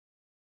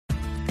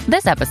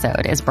This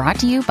episode is brought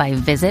to you by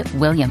Visit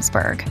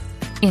Williamsburg.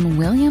 In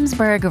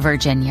Williamsburg,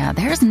 Virginia,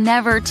 there's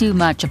never too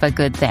much of a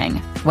good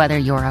thing. Whether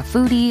you're a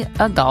foodie,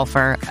 a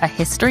golfer, a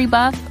history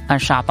buff, a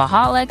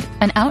shopaholic,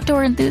 an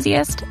outdoor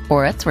enthusiast,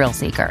 or a thrill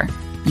seeker,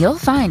 you'll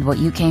find what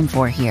you came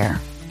for here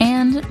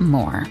and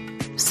more.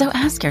 So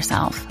ask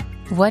yourself,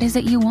 what is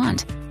it you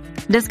want?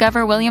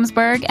 Discover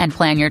Williamsburg and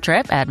plan your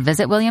trip at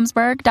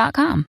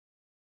visitwilliamsburg.com.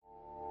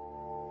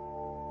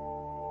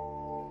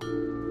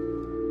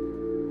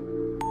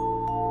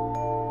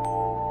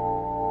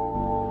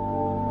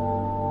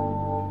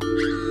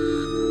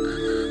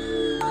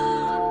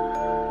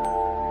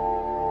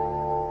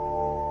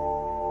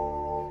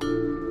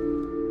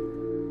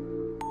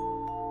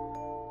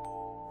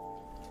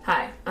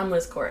 Hi, I'm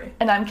Liz Corey.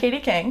 And I'm Katie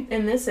King.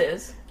 And this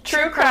is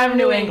True Crime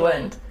New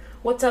England.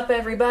 What's up,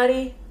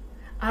 everybody?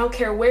 I don't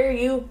care where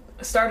you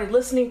started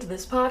listening to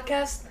this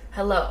podcast.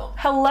 Hello.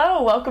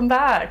 Hello, welcome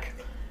back.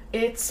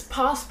 It's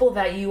possible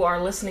that you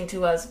are listening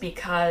to us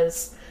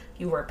because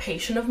you were a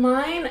patient of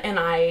mine and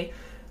I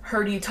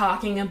heard you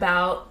talking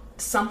about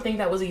something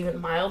that was even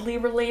mildly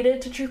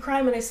related to true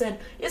crime, and I said,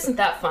 isn't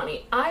that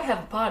funny? I have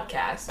a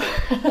podcast.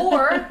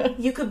 Or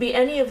you could be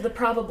any of the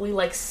probably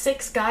like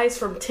 6 guys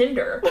from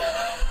Tinder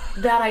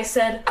that I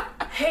said,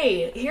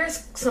 hey,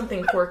 here's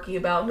something quirky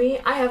about me.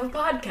 I have a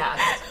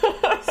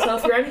podcast. So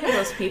if you're any of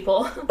those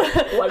people,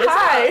 what is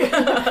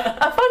up?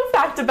 A fun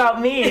fact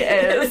about me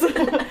is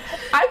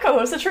I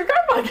co-host a true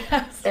crime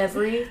podcast.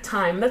 Every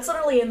time. That's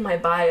literally in my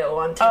bio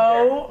on Tinder.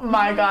 Oh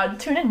my god.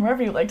 Tune in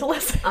wherever you like to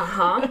listen.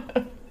 Uh-huh.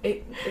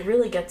 It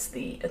really gets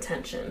the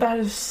attention. That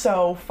is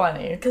so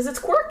funny. Because it's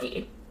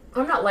quirky.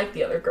 I'm not like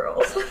the other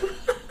girls.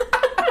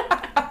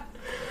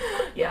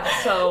 Yeah,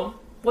 so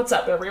what's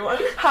up, everyone?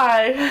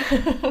 Hi.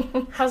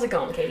 How's it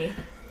going, Katie?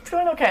 It's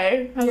going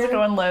okay. How's it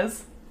going,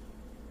 Liz?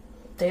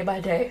 Day by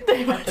day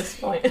at this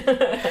point.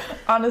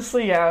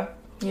 Honestly, yeah.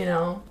 You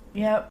know?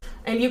 Yep.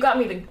 And you got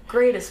me the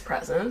greatest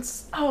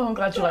presents. Oh, I'm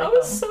glad you like them. I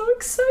was so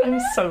excited.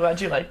 I'm so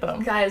glad you like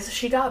them. Guys,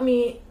 she got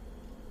me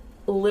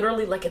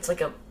literally like it's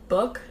like a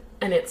book,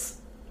 and it's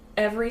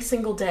every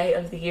single day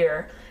of the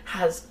year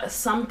has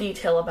some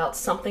detail about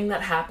something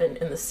that happened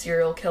in the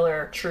serial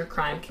killer true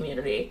crime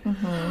community.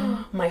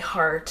 Mm-hmm. My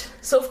heart.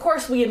 So of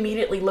course we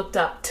immediately looked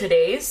up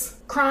today's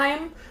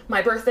crime,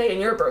 my birthday,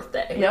 and your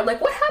birthday. Yep. Like,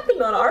 what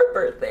happened on our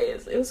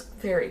birthdays? It was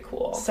very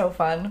cool. So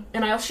fun.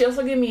 And she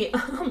also gave me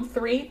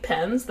 3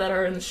 pens that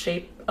are in the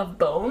shape of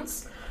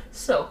bones.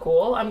 So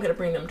cool. I'm gonna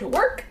bring them to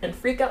work and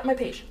freak out my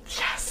patients.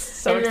 Yes.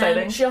 So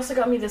exciting. She also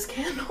got me this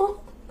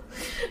candle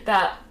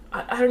that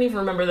I don't even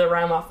remember the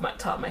rhyme off my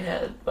top of my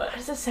head, but... What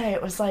does it say?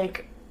 It was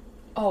like...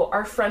 Oh,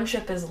 our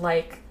friendship is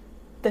like...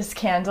 This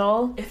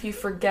candle? If you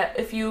forget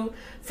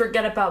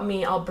about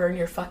me, I'll burn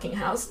your fucking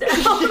house down.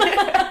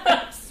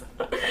 I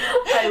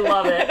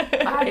love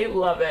it. I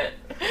love it.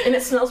 And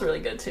it smells really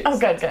good, too. Oh,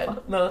 so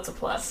good. No, that's a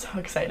plus. So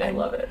exciting. I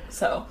love it.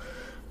 So,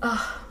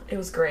 it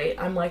was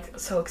great. I'm, like,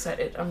 so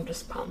excited. I'm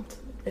just pumped.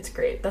 It's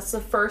great. That's the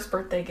first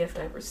birthday gift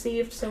I've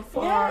received so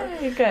far.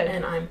 Yay, good.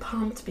 And I'm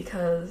pumped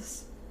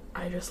because...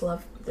 I just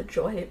love the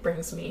joy it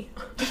brings me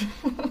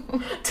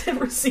to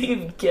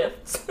receive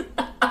gifts.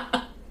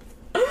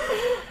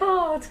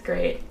 Oh, it's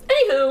great.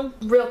 Anywho,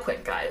 real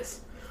quick,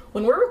 guys.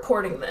 When we're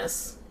recording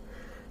this,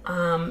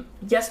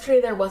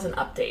 yesterday there was an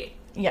update.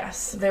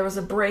 Yes. There was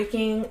a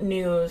breaking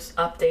news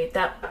update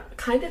that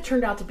kind of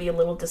turned out to be a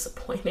little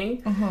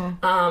disappointing.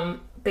 Mm-hmm.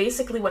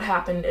 Basically what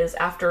happened is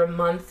after a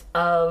month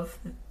of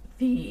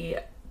the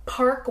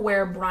park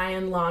where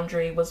Brian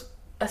Laundrie was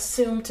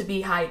assumed to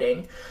be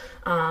hiding,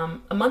 a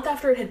month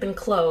after it had been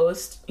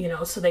closed,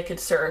 so they could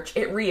search,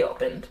 it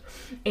reopened.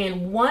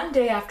 And one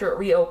day after it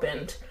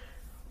reopened,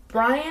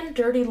 Brian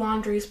Dirty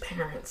Laundrie's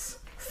parents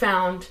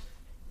found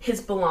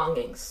his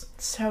belongings.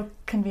 So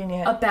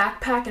convenient. A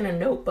backpack and a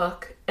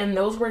notebook, and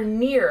those were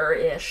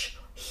near-ish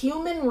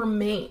human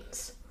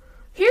remains.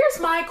 Here's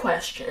my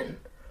question.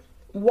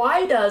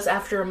 Why does,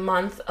 after a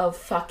month of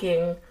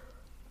fucking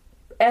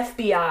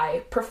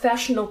FBI,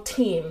 professional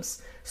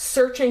teams,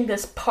 searching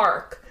this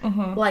park,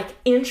 like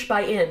inch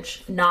by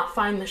inch, not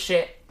find the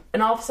shit?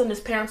 And all of a sudden his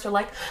parents are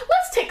like,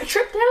 let's take a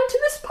trip down to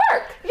this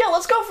park. Yeah,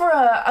 let's go for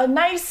a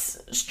nice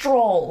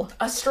stroll.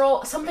 A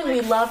stroll, something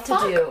we love to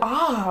do.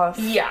 Off.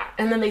 Yeah,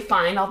 and then they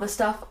find all this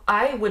stuff.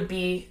 I would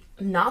be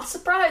not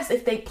surprised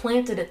if they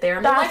planted it there.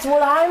 And That's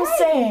what I'm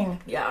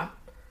saying. Yeah.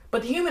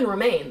 But the human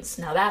remains,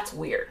 now that's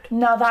weird.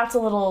 Now that's a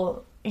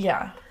little,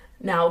 yeah.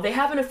 Now, they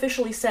haven't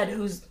officially said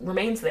whose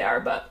remains they are,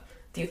 but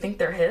do you think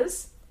they're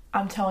his?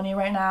 I'm telling you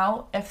right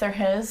now, if they're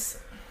his...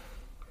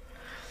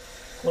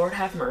 Lord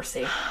have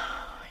mercy.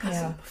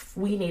 Yeah.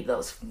 We need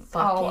those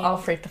fucking I'll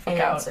freak the fuck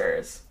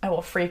answers. out. I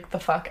will freak the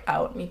fuck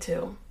out. Me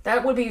too.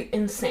 That would be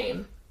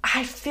insane.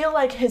 I feel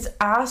like his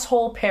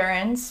asshole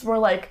parents were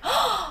like,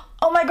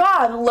 oh my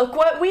god, look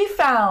what we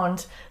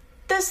found.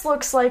 This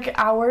looks like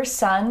our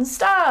son's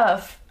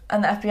stuff.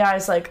 And the FBI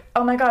is like,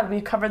 oh my god,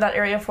 we covered that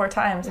area 4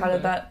 times. How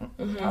did that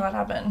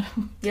happen?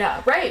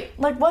 Yeah, right.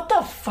 Like, what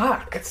the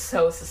fuck? It's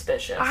so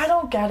suspicious. I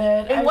don't get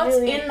it. And what's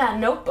in that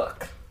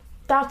notebook?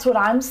 That's what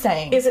I'm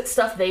saying. Is it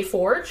stuff they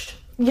forged?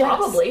 Yes.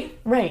 Probably.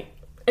 Right.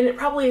 And it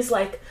probably is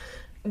like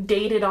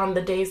dated on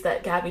the days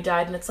that Gabby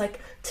died, and it's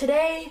like,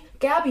 today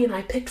Gabby and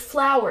I picked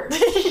flowers.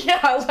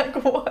 Yeah,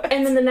 like what?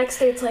 And then the next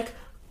day it's like,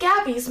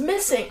 Gabby's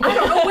missing. I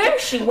don't know where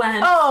she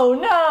went. Oh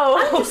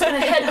no. I'm just gonna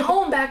head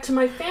home back to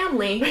my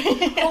family,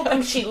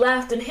 hoping she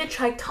left and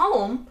hitchhiked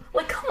home.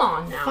 Like, come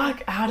on now.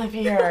 Fuck out of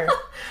here.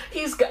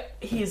 He's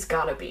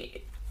gotta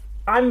be.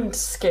 I'm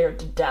scared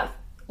to death,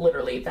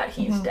 literally, that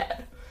he's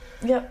dead.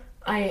 Yep.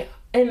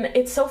 And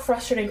it's so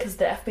frustrating because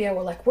the FBI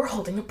were like, we're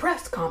holding a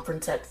press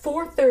conference at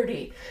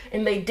 4:30.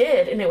 And they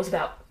did, and it was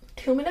about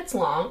 2 minutes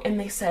long, and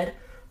they said,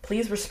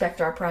 please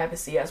respect our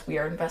privacy as we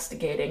are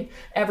investigating.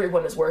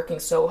 Everyone is working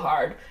so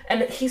hard.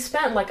 And he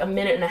spent like a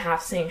minute and a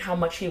half saying how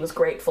much he was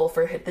grateful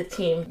for the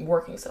team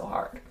working so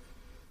hard.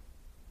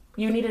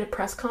 You needed a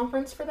press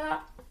conference for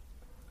that?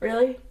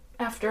 Really?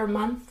 After a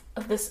month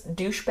of this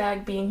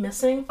douchebag being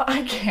missing?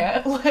 I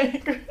can't,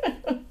 like...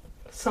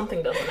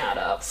 Something doesn't add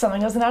up.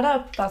 Something doesn't add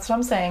up. That's what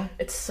I'm saying.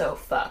 It's so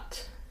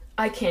fucked.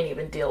 I can't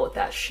even deal with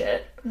that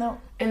shit. No.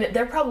 And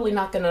they're probably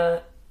not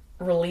gonna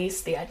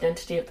release the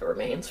identity of the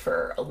remains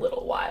for a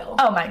little while.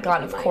 Oh my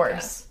god, of course.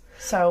 Guess.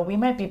 So we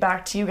might be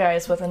back to you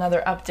guys with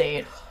another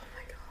update. Oh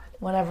my god.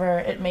 Whatever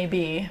it may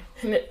be.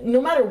 And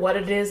no matter what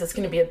it is, it's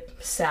gonna be a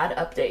sad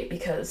update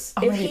because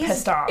I'm gonna be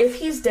pissed off. If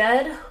he's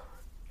dead,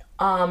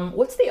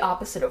 what's the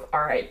opposite of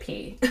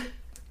R.I.P.?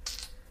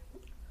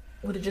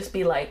 Would it just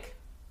be like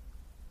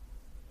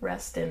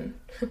rest in,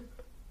 I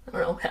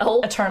don't know,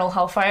 hell? Eternal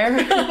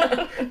hellfire.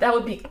 That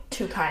would be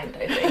too kind,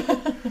 I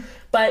think.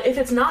 But if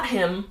it's not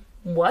him,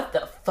 what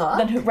the fuck?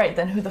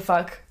 Then who the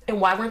fuck? And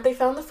why weren't they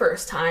found the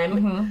first time?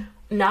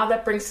 Mm-hmm. Now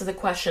that brings to the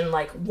question,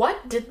 like,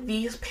 what did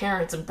these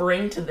parents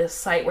bring to this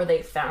site where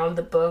they found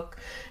the book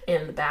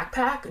and the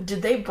backpack?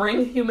 Did they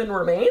bring human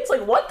remains?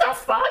 Like, what the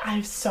fuck? I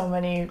have so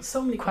many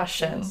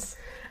questions.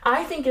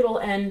 I think it'll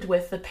end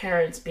with the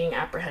parents being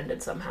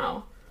apprehended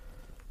somehow.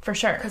 For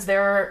sure. Because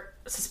they're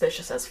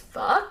suspicious as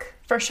fuck.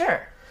 For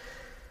sure.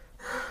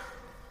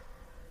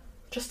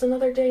 Just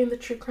another day in the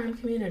true crime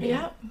community.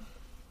 Yeah.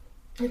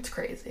 It's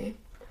crazy.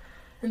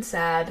 And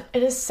sad.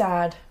 It is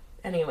sad.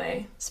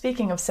 Anyway.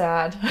 Speaking of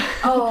sad.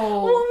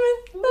 Oh.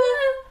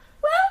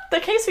 Well,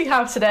 the case we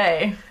have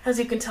today. As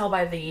you can tell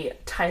by the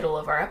title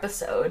of our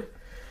episode,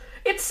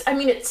 it's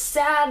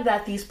sad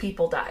that these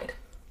people died.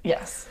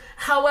 Yes.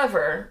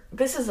 However,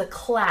 this is a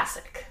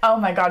classic. Oh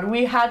my god,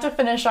 we had to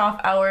finish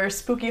off our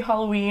spooky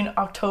Halloween,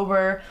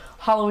 October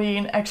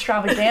Halloween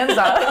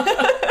extravaganza.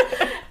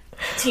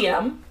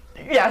 TM.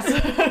 Yes.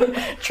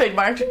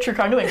 Trademarked True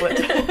Crime New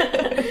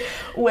England.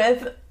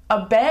 With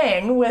a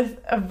bang, with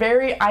a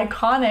very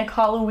iconic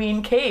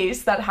Halloween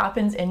case that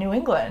happens in New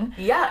England.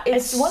 Yeah,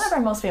 it's one of our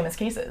most famous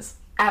cases.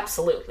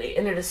 Absolutely,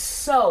 and it is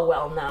so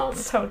well known.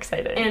 So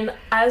exciting. And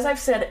as I've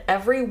said,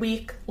 every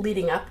week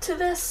leading up to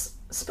this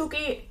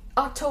spooky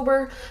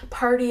October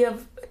party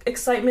of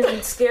excitement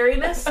and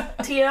scariness,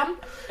 TM,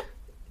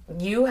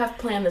 you have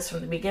planned this from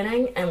the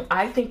beginning, and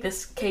I think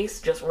this case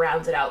just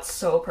rounds it out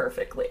so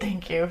perfectly.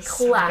 Thank you.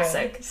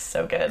 Classic.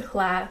 So good.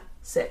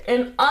 Classic.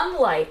 And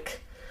unlike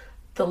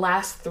the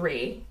last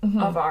three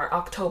of our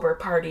October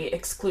party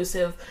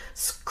exclusive,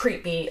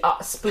 creepy,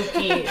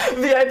 spooky...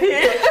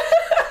 VIP.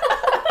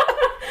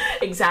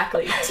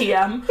 Exactly.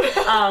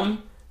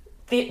 TM.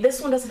 This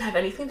one doesn't have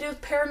anything to do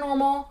with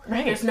paranormal.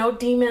 Right. There's no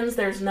demons,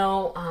 there's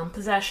no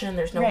possession,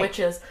 there's no right.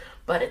 witches,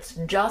 but it's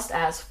just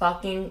as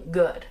fucking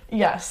good.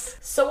 Yes.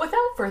 So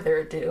without further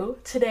ado,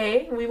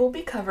 today we will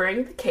be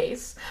covering the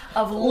case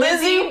of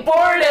Lizzie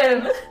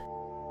Borden.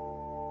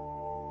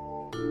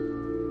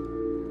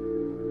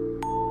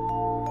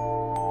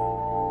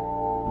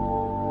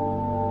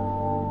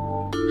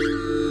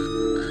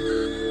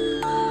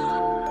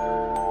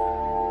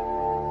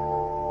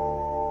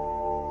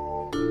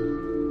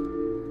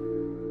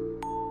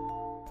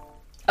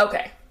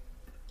 Okay.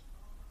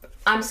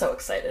 I'm so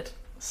excited.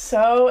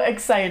 So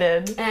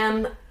excited.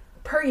 And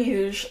per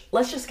usual,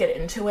 let's just get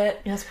into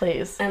it. Yes,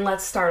 please. And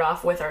let's start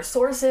off with our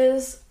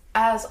sources.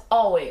 As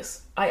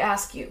always, I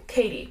ask you,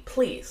 Katie,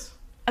 please.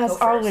 As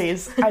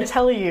always, I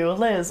tell you,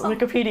 Liz,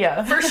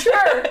 Wikipedia. For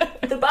sure.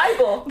 The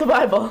Bible. The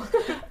Bible.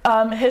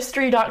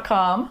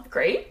 History.com.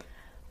 Great.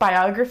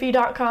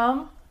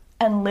 Biography.com.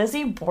 And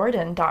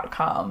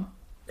LizzieBorden.com.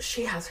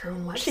 She has her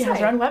own website. She has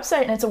her own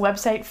website, and it's a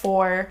website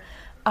for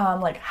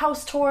like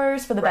house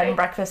tours, for the bed and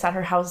breakfast that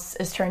her house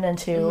is turned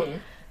into.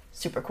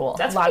 Super cool.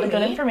 That's a lot of pretty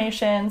good neat.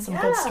 information, some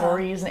good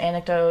stories and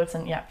anecdotes,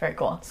 and yeah, very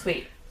cool.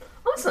 Sweet.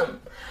 Awesome.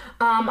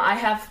 I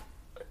have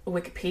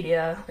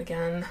Wikipedia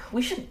again.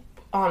 We should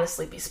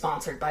honestly be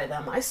sponsored by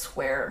them, I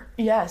swear.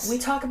 Yes. We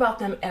talk about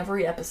them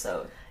every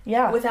episode.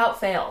 Yeah. Without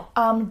fail.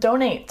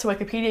 Donate to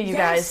Wikipedia, you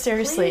guys.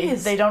 Seriously.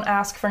 Please. They don't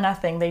ask for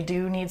nothing. They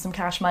do need some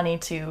cash money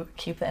to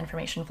keep the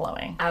information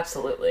flowing.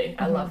 Absolutely.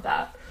 I love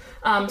that.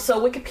 So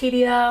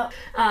Wikipedia,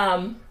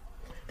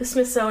 the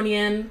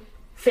Smithsonian,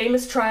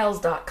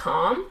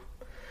 famoustrials.com,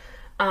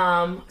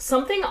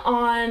 something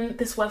on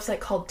this website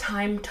called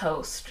Time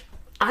Toast.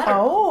 I don't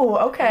know.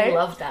 Oh, okay. I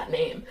love that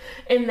name.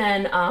 And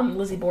then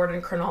Lizzie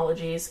Borden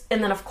chronologies.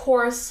 And then, of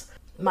course,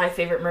 My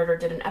Favorite Murder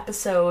did an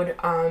episode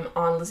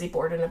on Lizzie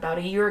Borden about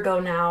a year ago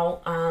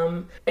now.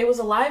 It was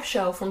a live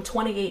show from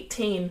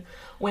 2018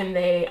 when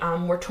they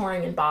were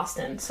touring in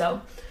Boston.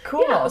 So,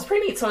 cool. Yeah, it was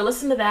pretty neat. So I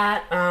listened to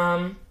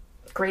that.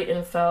 Great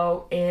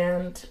info.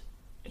 And,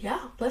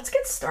 yeah, let's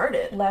get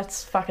started.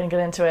 Let's fucking get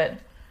into it.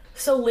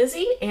 So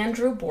Lizzie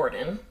Andrew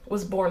Borden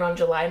was born on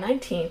July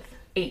 19th,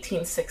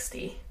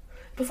 1860.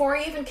 Before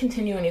I even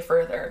continue any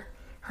further,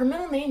 her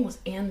middle name was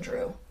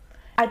Andrew.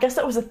 I guess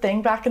that was a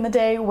thing back in the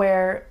day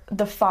where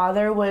the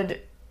father would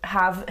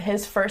have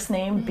his first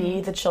name be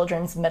the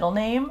children's middle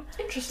name.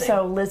 Interesting.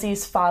 So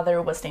Lizzie's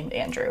father was named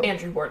Andrew.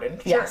 Andrew Borden.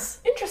 Sure.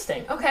 Yes.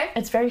 Interesting. Okay.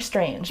 It's very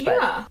strange. But...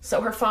 Yeah.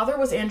 So her father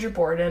was Andrew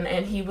Borden,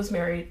 and he was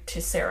married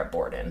to Sarah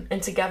Borden.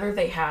 And together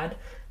they had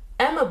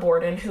Emma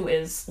Borden, who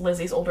is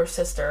Lizzie's older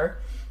sister,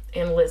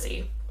 and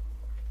Lizzie.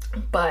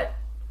 But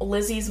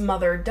Lizzie's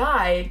mother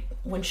died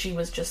when she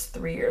was just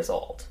 3 years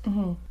old.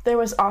 Mm-hmm. There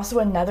was also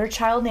another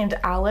child named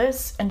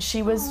Alice, and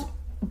she was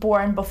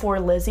born before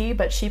Lizzie,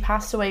 but she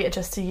passed away at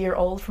just a year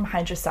old from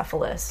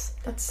hydrocephalus.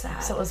 That's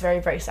sad. So it was very,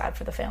 very sad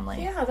for the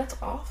family. Yeah, that's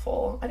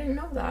awful. I didn't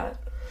know that.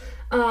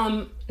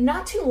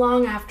 Not too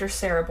long after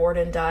Sarah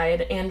Borden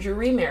died, Andrew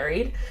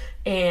remarried,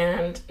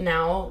 and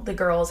now the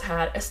girls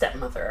had a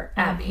stepmother,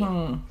 Abby.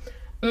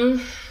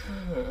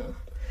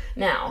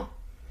 Now,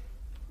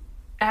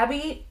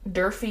 Abby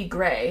Durfee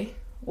Gray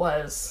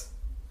was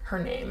her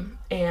name,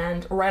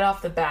 and right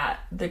off the bat,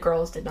 the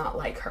girls did not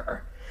like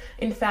her.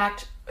 In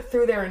fact,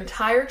 through their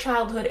entire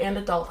childhood and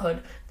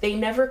adulthood, they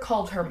never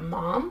called her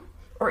Mom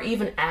or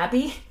even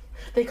Abby.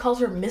 They called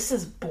her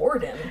Mrs.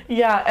 Borden.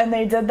 Yeah, and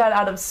they did that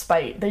out of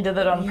spite. They did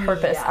that on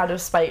purpose, out of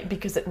spite,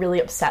 because it really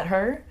upset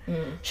her.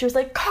 She was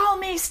like, call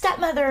me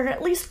stepmother,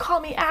 at least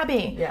call me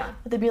Abby. Yeah.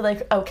 But they'd be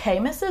like, okay,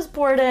 Mrs.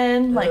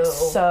 Borden, like,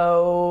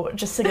 so,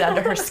 just to get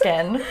under her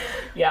skin.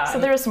 Yeah. So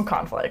there was some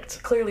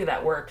conflict. Clearly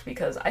that worked,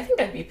 because I think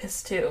I'd be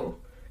pissed too.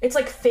 It's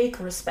like fake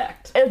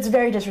respect. It's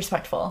very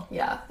disrespectful.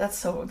 Yeah, that's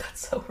so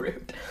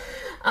rude.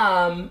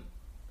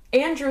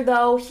 Andrew,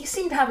 though, he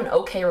seemed to have an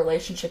okay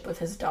relationship with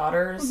his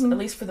daughters, at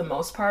least for the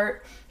most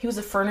part. He was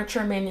a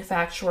furniture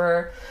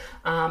manufacturer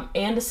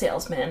and a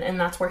salesman, and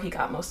that's where he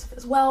got most of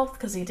his wealth,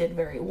 because he did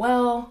very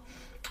well.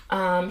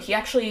 He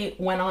actually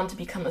went on to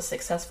become a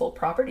successful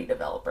property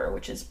developer,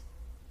 which is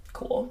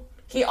cool.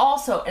 He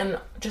also, and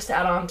just to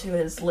add on to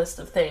his list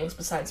of things,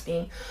 besides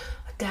being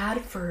a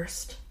dad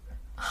first,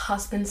 a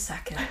husband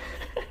second,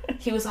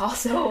 he was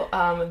also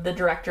the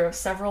director of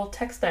several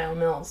textile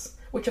mills,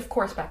 which of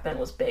course back then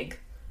was big.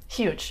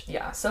 Huge.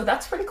 Yeah, so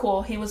that's pretty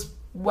cool. He was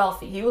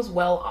wealthy. He was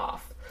well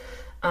off.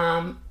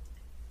 And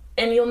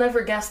you'll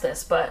never guess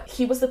this, but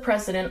he was the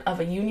president of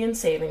a Union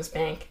Savings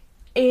Bank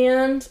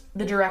and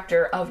the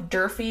director of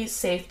Durfee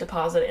Safe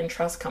Deposit and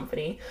Trust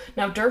Company.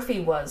 Now,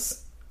 Durfee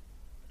was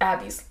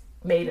Abby's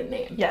maiden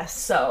name. Yes.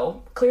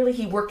 So clearly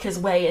he worked his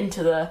way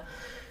into the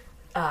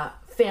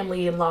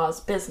family-in-law's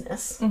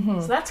business.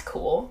 So that's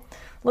cool.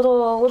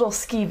 Little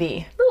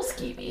skeevy. Little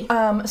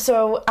skeevy.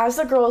 So as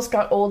the girls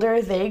got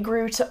older, they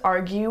grew to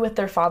argue with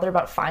their father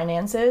about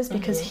finances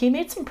because he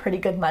made some pretty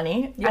good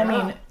money. Yeah. I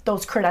mean,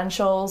 those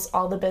credentials,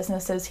 all the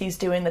businesses he's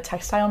doing, the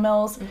textile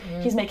mills,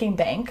 he's making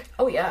bank.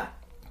 Oh, yeah.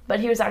 But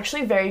he was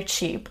actually very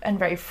cheap and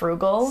very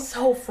frugal.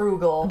 So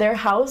frugal. Their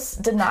house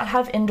did not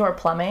have indoor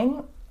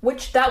plumbing.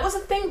 Which, that was a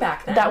thing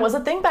back then. That was a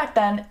thing back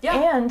then.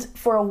 Yeah. And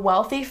for a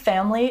wealthy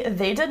family,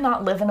 they did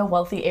not live in a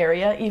wealthy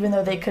area, even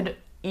though they could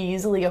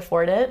easily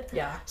afford it.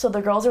 Yeah. So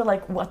the girls are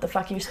like, what the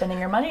fuck are you spending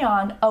your money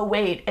on? Oh,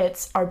 wait,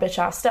 it's our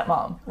bitch-ass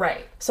stepmom.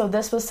 Right. So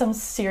this was some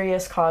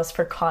serious cause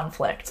for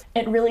conflict.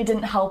 It really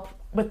didn't help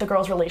with the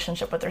girls'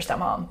 relationship with their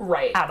stepmom.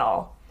 Right. At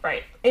all.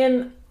 Right.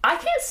 And I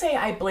can't say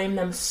I blame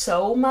them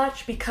so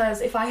much,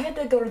 because if I had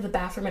to go to the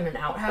bathroom in an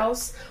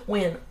outhouse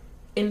when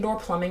indoor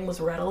plumbing was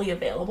readily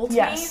available to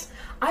me,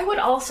 I would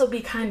also be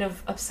kind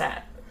of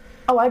upset.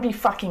 Oh, I'd be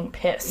fucking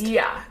pissed.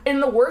 Yeah.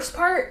 And the worst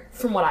part,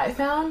 from what I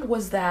found,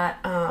 was that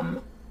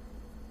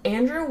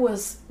Andrew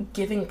was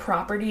giving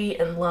property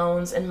and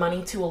loans and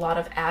money to a lot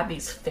of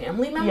Abby's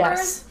family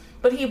members,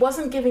 but he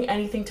wasn't giving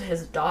anything to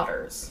his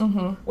daughters,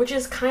 which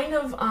is kind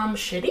of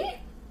shitty.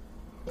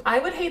 I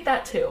would hate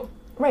that too.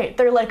 Right.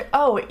 They're like,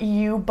 oh,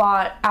 you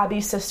bought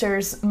Abby's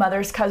sister's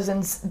mother's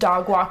cousin's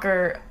dog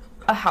walker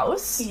a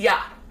house?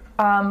 Yeah.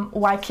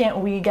 Why can't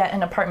we get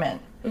an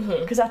apartment?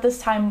 Because at this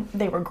time,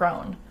 they were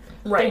grown.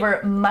 Right. They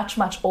were much,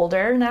 much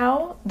older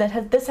now.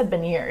 This had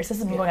been years. This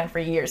has been going on for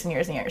years and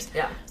years and years.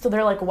 Yeah. So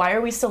they're like, why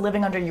are we still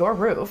living under your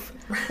roof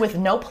with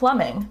no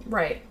plumbing?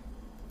 Right.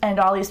 And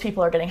all these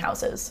people are getting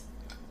houses.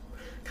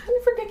 Kind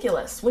of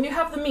ridiculous. When you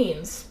have the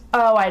means.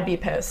 Oh, I'd be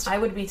pissed. I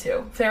would be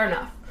too. Fair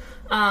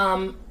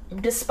enough.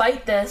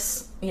 Despite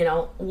this,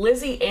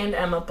 Lizzie and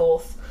Emma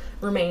both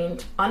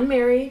remained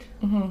unmarried,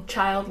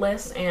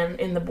 childless, and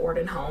in the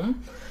Borden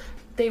home.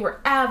 They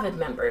were avid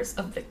members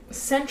of the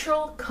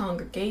Central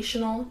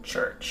Congregational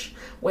Church,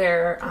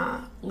 where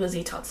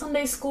Lizzie taught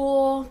Sunday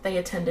school. They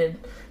attended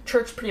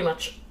church pretty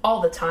much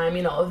all the time,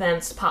 you know,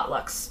 events,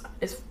 potlucks,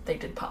 if they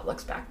did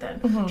potlucks back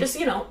then. Just,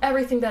 you know,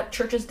 everything that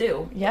churches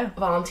do. Yeah.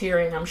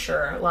 Volunteering, I'm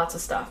sure, lots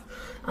of stuff.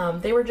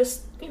 They were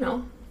just, you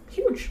know,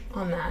 huge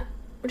on that,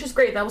 which is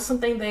great. That was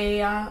something they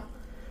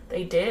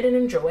did and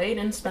enjoyed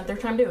and spent their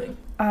time doing.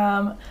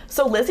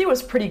 So Lizzie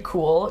was pretty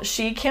cool.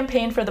 She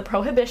campaigned for the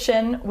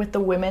prohibition with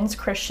the Women's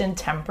Christian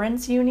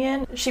Temperance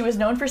Union. She was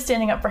known for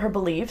standing up for her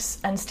beliefs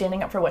and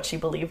standing up for what she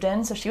believed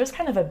in. So she was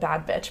kind of a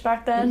bad bitch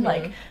back then,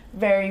 like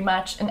very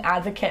much an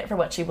advocate for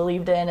what she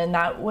believed in. And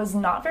that was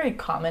not very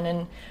common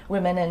in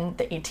women in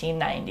the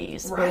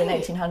 1890s, early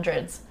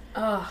 1900s.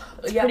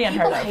 It's Yeah, pretty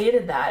unheard people of.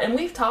 hated that. And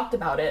we've talked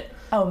about it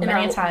in many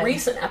our times.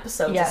 recent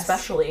episodes,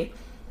 especially.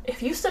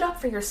 If you stood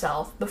up for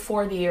yourself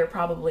before the year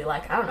probably,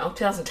 like, I don't know,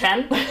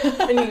 2010,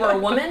 and you were a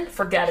woman,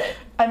 forget it.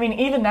 I mean,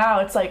 even now,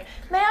 it's like,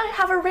 may I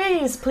have a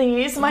raise,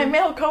 please? My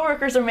male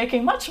coworkers are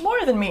making much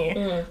more than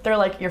me. They're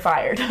like, you're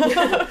fired.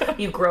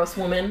 You gross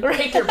woman.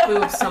 Take your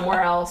boobs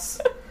somewhere else.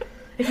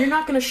 If you're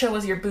not going to show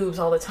us your boobs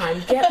all the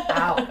time, get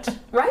out.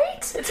 Right?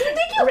 It's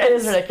ridiculous. It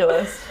is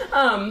ridiculous.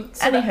 So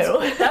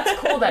Anywho. that's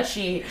cool that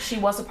she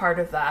was a part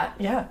of that.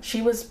 Yeah.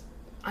 She was,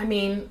 I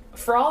mean,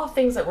 for all the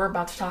things that we're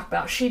about to talk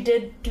about, she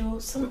did do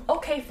some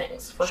okay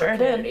things for her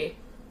community.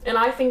 And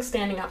I think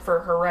standing up for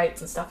her rights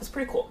and stuff is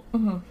pretty cool.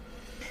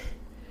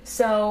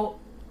 So,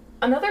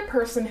 another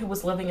person who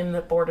was living in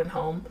the Borden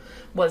home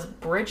was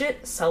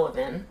Bridget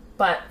Sullivan,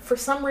 but for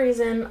some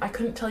reason, I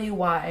couldn't tell you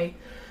why,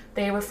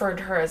 they referred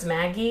to her as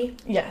Maggie.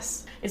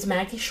 Yes. Is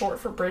Maggie short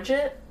for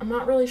Bridget? I'm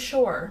not really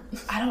sure.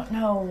 I don't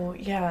know.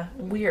 Yeah.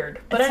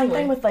 Weird. But It's anyway.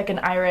 something with like an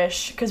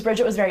Irish, because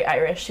Bridget was very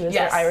Irish. She was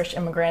an Irish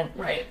immigrant.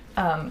 Right.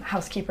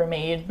 Housekeeper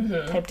maid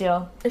type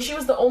deal. And she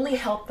was the only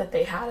help that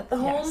they had at the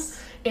home.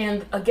 Yes.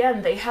 And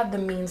again, they had the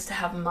means to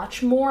have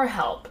much more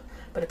help,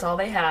 but it's all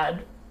they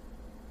had.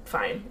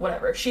 Fine,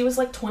 whatever. She was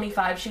like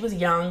 25. She was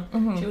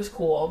young. She was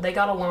cool. They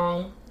got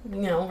along,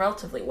 you know,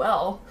 relatively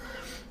well.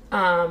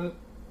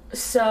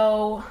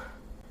 So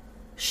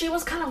she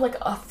was kind of like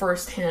a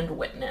first-hand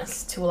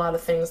witness to a lot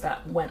of things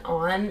that went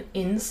on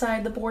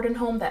inside the Borden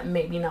home that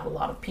maybe not a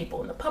lot of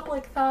people in the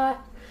public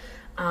thought.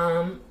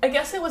 I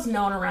guess it was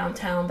known around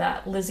town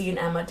that Lizzie and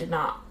Emma did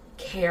not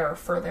care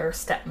for their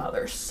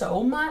stepmother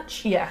so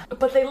much. Yeah.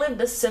 But they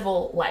lived a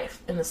civil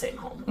life in the same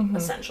home,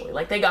 essentially.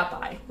 Like, they got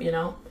by, you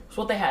know? It's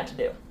what they had to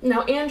do.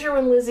 Now, Andrew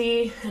and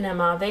Lizzie and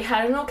Emma, they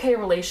had an okay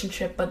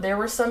relationship, but there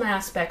were some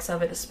aspects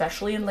of it,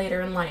 especially in later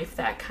in life,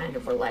 that kind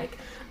of were like,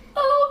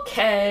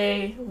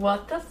 okay,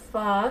 what the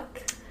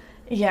fuck?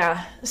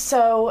 Yeah.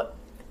 So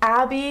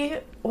Abby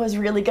was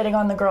really getting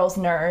on the girls'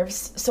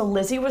 nerves. So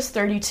Lizzie was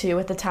 32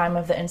 at the time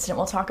of the incident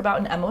we'll talk about,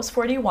 and Emma was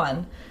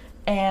 41.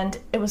 And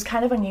it was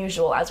kind of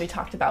unusual, as we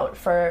talked about,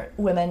 for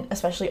women,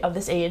 especially of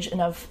this age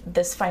and of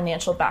this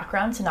financial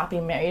background, to not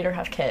be married or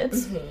have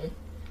kids.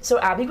 So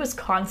Abby was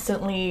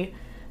constantly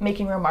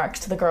making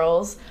remarks to the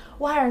girls.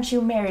 Why aren't you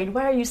married?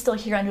 Why are you still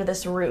here under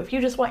this roof? You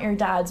just want your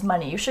dad's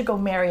money. You should go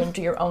marry and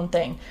do your own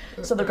thing.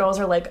 So the girls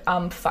are like,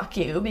 fuck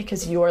you,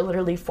 because you are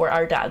literally for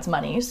our dad's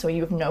money, so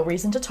you have no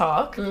reason to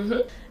talk.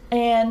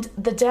 And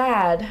the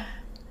dad,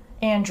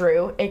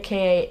 Andrew,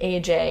 aka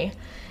AJ,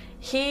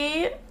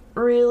 he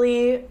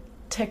really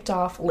ticked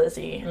off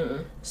Lizzie.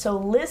 So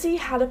Lizzie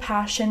had a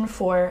passion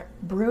for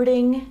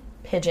brooding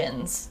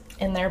pigeons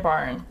in their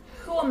barn.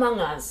 Who among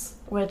us?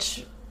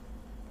 Which,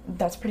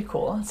 that's pretty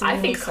cool. It's a I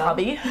unique think so.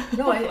 hobby.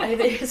 No, I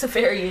think it's a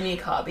very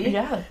unique hobby.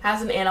 Yeah.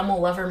 As an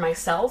animal lover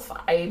myself,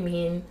 I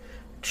mean,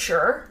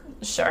 sure.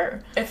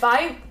 Sure. If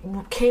I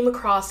came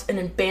across an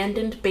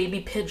abandoned baby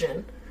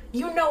pigeon,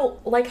 you know,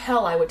 like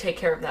hell, I would take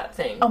care of that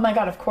thing. Oh my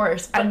god, of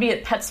course. I'd be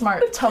at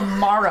PetSmart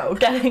tomorrow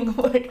getting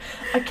like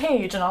a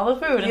cage and all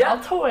the food and all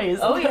toys.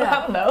 Oh yeah.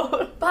 I don't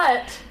know.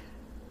 But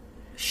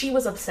she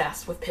was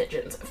obsessed with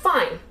pigeons.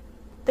 Fine.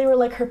 They were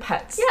like her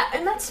pets. Yeah,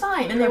 and that's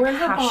fine. And they were in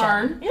her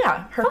barn.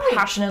 Yeah, her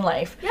passion in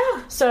life.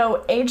 Yeah.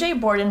 So AJ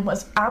Borden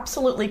was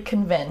absolutely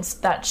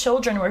convinced that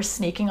children were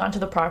sneaking onto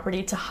the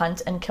property to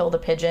hunt and kill the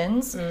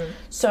pigeons.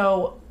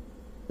 So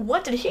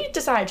what did he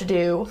decide to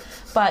do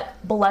but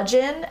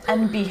bludgeon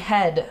and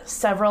behead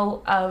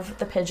several of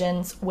the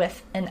pigeons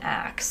with an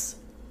axe?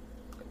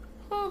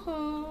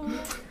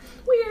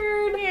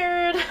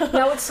 Weird.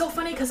 Now, it's so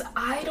funny because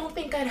I don't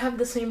think I'd have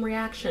the same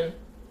reaction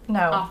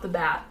No. off the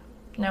bat.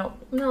 No.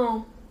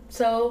 No.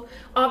 So,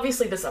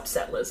 obviously this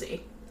upset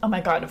Lizzie. Oh my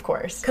god, of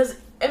course. Because,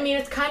 I mean,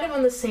 it's kind of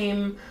on the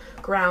same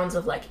grounds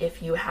of, like,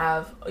 if you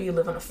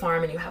live on a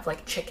farm and you have,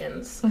 like,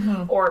 chickens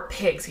or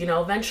pigs, you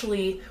know,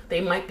 eventually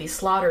they might be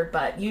slaughtered,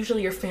 but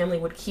usually your family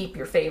would keep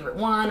your favorite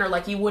one, or,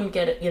 like, you wouldn't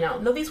get it, you know.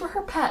 No, these were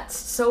her pets,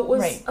 so it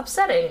was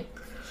upsetting.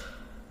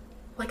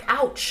 Like,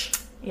 ouch.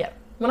 Yeah.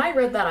 When I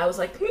read that, I was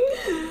like,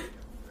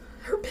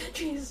 her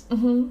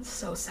pidgeys.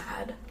 So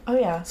sad. Oh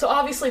yeah. So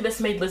obviously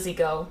this made Lizzie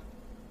go,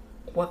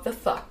 what the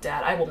fuck,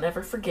 Dad? I will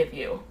never forgive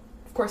you.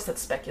 Of course,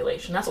 that's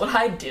speculation. That's what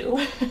I'd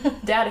do.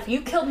 Dad, if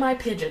you killed my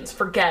pigeons,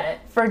 forget it.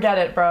 Forget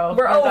it, bro.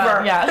 We're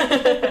over.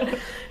 Yeah.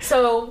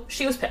 So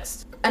she was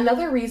pissed.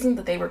 Another reason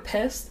that they were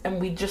pissed, and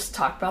we just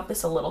talked about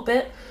this a little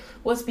bit,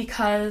 was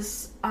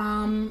because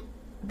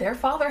their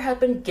father had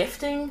been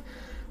gifting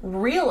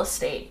real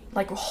estate,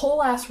 like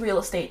whole ass real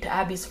estate, to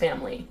Abby's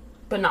family,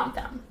 but not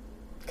them.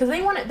 Because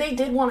they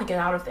did want to get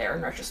out of there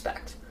in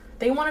retrospect.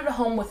 They wanted a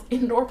home with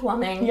indoor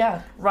plumbing,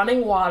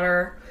 running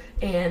water,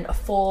 and a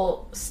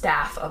full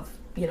staff of,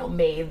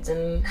 maids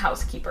and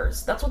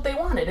housekeepers. That's what they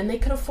wanted, and they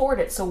could afford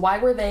it, so why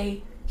were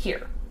they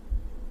here?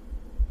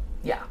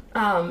 Yeah.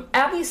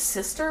 Abby's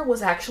sister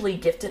was actually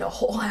gifted a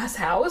whole ass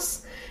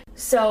house,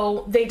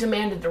 so they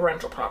demanded the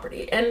rental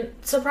property. And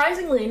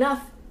surprisingly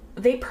enough,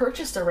 they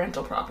purchased a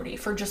rental property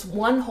for just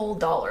 $1 whole.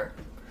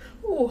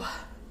 Ooh.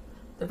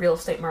 The real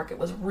estate market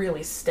was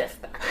really stiff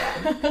back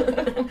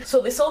then.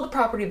 So they sold the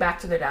property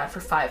back to their dad for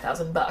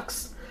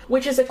 $5,000,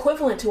 which is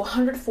equivalent to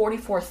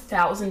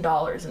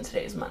 $144,000 in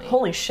today's money.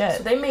 Holy shit.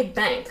 So they made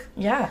bank.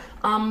 Yeah.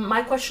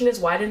 My question is,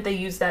 why didn't they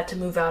use that to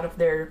move out of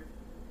their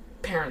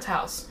parents'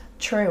 house?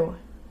 True.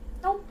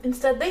 Nope.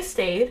 Instead, they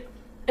stayed,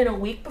 and a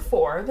week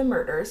before the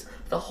murders,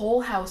 the whole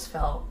house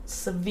fell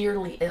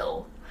severely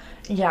ill.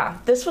 Yeah.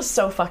 This was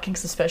so fucking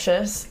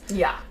suspicious.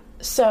 Yeah.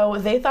 So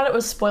they thought it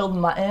was spoiled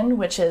mutton,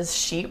 which is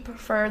sheep,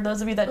 for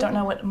those of you that don't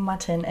know what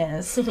mutton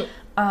is.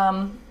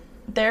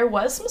 There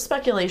was some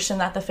speculation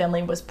that the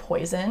family was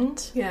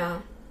poisoned. Yeah.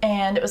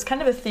 And it was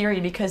kind of a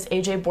theory because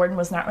A.J. Borden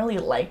was not really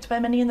liked by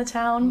many in the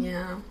town.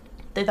 Yeah.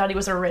 They thought he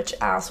was a rich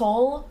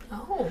asshole.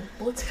 Oh,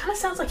 well, it kind of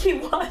sounds like he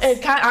was.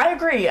 I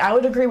agree. I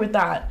would agree with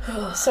that.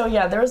 So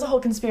yeah, there was a whole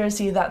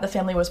conspiracy that the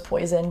family was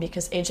poisoned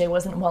because A.J.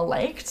 wasn't well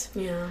liked.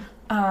 Yeah.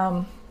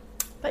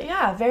 But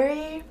yeah,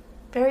 very...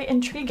 very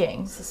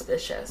intriguing.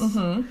 Suspicious.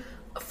 Mm-hmm.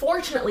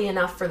 Fortunately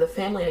enough for the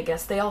family, I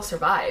guess, they all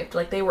survived.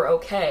 Like, they were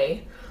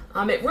okay.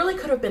 It really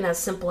could have been as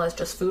simple as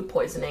just food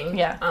poisoning.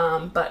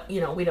 Yeah. But,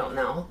 we don't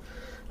know.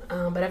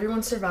 But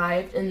everyone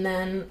survived. And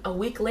then a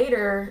week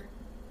later,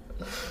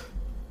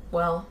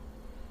 well,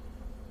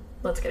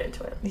 let's get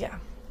into it. Yeah.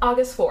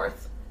 August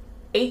 4th,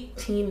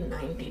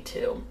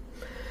 1892.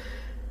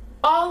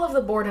 All of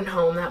the Borden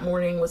home that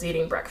morning was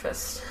eating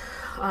breakfast.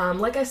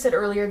 Like I said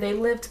earlier, they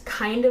lived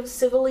kind of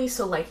civilly,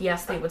 so,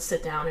 yes, they would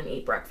sit down and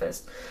eat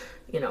breakfast,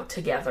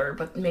 together,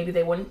 but maybe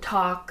they wouldn't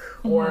talk,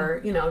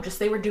 or, just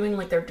they were doing,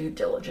 their due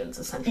diligence,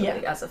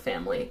 essentially, as a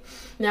family.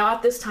 Now,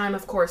 at this time,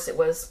 of course, it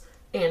was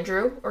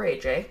Andrew, or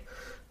AJ,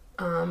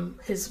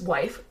 his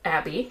wife,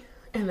 Abby,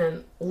 and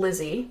then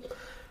Lizzie.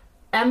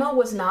 Emma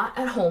was not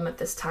at home at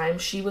this time.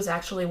 She was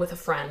actually with a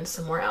friend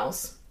somewhere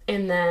else.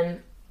 And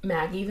then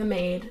Maggie, the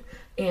maid,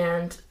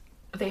 and...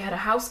 they had a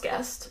house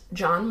guest,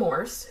 John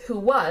Morse, who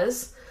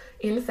was,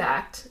 in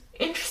fact,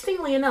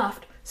 interestingly enough,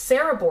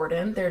 Sarah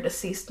Borden, their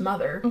deceased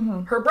mother,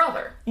 her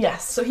brother.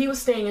 Yes. So he was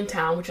staying in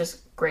town, which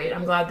is great.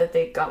 I'm glad that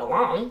they got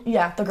along.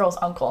 Yeah, the girl's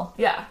uncle.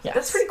 Yeah, yes.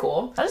 That's pretty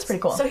cool. That is pretty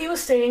cool. So he was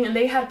staying, and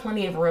they had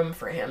plenty of room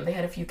for him. They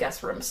had a few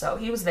guest rooms, so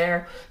he was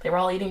there. They were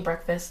all eating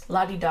breakfast,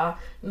 la-di-da,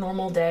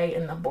 normal day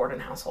in the Borden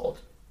household.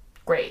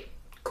 Great.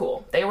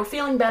 Cool. They were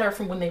feeling better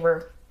from when they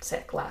were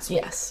sick last week.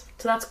 Yes.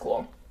 So that's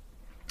cool.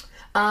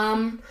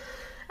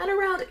 At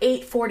around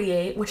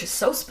 8:48, which is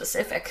so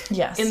specific,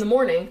 in the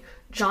morning,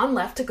 John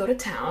left to go to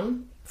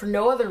town for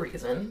no other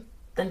reason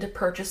than to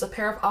purchase a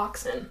pair of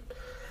oxen.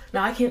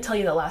 Now, I can't tell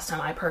you the last time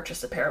I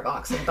purchased a pair of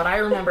oxen, but I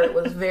remember it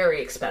was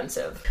very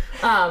expensive.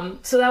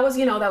 So that was,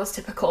 that was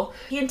typical.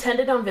 He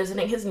intended on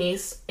visiting his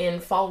niece in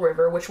Fall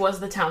River, which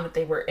was the town that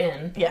they were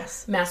in.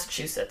 Yes.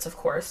 Massachusetts, of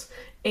course.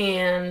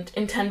 And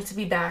intended to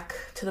be back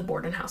to the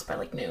Borden house by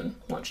noon,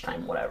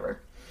 lunchtime,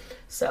 whatever.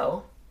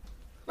 So...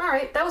 all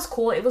right, that was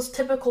cool. It was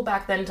typical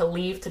back then to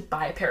leave to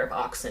buy a pair of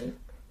oxen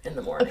in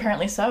the morning.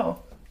 Apparently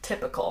so.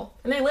 Typical.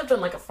 And they lived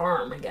on a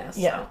farm, I guess.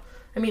 Yeah.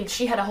 So.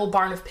 She had a whole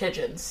barn of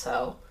pigeons,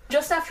 so.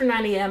 Just after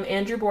 9 a.m.,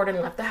 Andrew Borden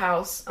left the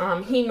house.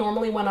 He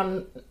normally went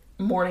on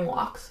morning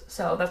walks,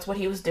 so that's what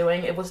he was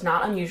doing. It was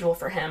not unusual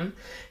for him.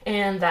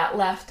 And that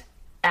left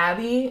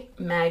Abby,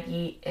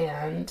 Maggie,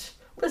 and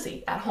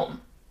Lizzie at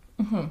home.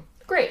 Mm-hmm.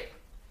 Great.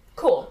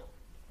 Cool.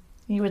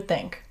 You would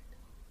think.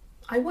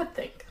 I would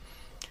think.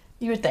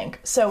 You would think.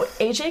 So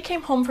AJ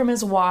came home from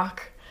his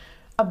walk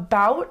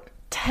about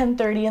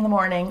 10:30 in the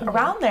morning,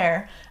 around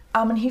there,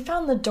 and he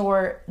found the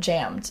door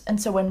jammed.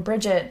 And so when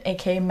Bridget,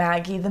 aka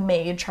Maggie, the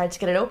maid, tried to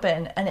get it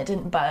open and it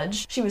didn't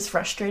budge, she was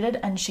frustrated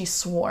and she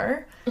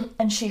swore.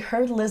 And she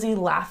heard Lizzie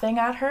laughing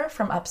at her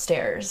from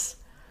upstairs.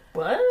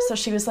 What? So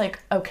she was like,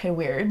 okay,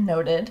 weird,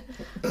 noted.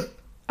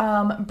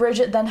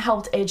 Bridget then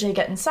helped AJ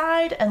get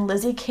inside, and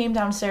Lizzie came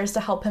downstairs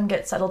to help him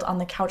get settled on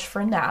the couch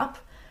for a nap.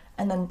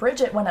 And then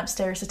Bridget went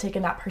upstairs to take a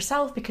nap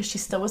herself because she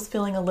still was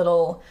feeling a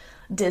little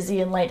dizzy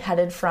and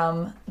lightheaded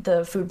from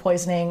the food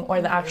poisoning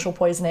or the actual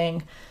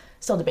poisoning.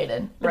 Still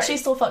debated. But she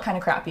still felt kind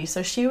of crappy.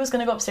 So she was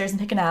going to go upstairs and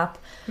take a nap.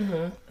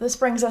 Mm-hmm. This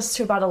brings us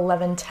to about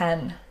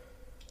 11:10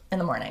 in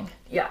the morning.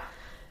 Yeah.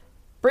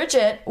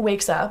 Bridget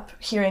wakes up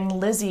hearing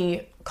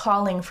Lizzie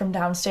calling from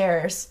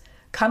downstairs.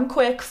 Come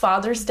quick,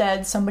 father's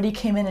dead. Somebody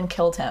came in and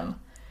killed him.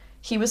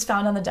 He was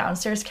found on the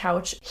downstairs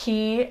couch.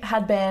 He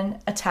had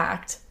been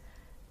attacked.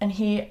 And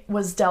he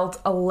was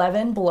dealt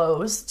 11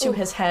 blows to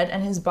his head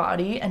and his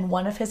body, and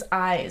one of his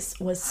eyes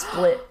was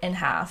split in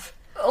half.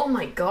 Oh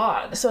my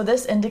God. So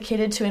this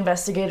indicated to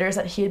investigators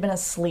that he had been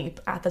asleep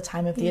at the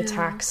time of the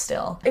attack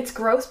still. It's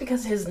gross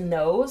because his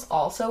nose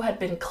also had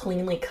been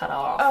cleanly cut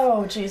off.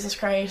 Oh, Jesus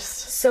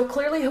Christ. So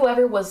clearly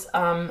whoever was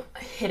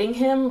hitting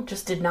him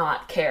just did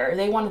not care.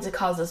 They wanted to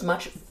cause as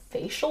much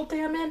facial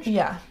damage.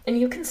 Yeah. And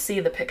you can see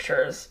the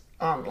pictures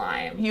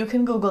online. You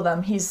can Google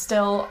them. He's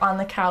still on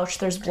the couch.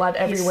 There's blood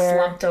everywhere.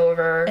 He's slumped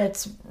over.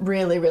 It's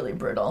really, really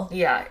brutal.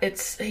 Yeah,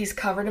 he's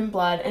covered in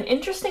blood. And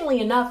interestingly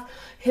enough,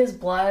 his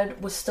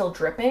blood was still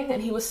dripping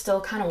and he was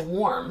still kind of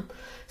warm.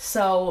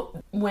 So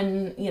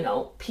when,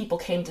 people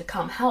came to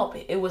come help,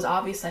 it was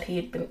obvious that he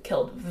had been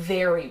killed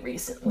very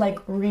recently. Like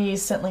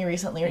recently.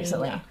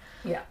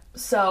 Yeah.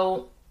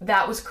 So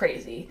that was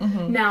crazy.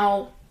 Mm-hmm.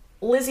 Now,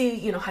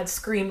 Lizzie, had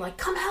screamed, like,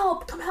 come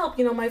help,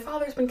 my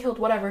father's been killed,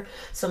 whatever.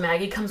 So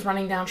Maggie comes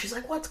running down. She's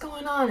like, what's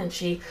going on? And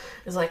she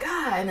is like,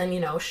 and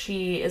then,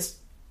 she is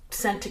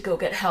sent to go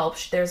get help.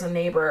 There's a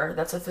neighbor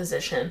that's a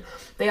physician.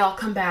 They all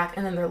come back,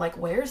 and then they're like,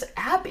 where's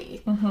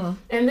Abby? Mm-hmm.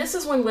 And this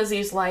is when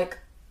Lizzie's like,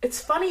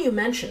 it's funny you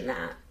mention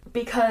that,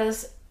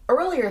 because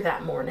earlier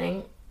that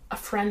morning, a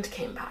friend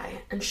came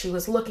by, and she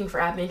was looking for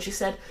Abby, and she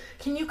said,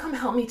 can you come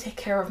help me take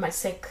care of my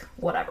sick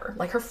whatever?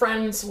 Like, her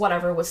friend's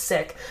whatever was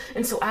sick,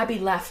 and so Abby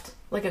left,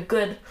 like a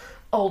good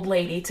old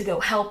lady, to go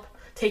help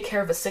take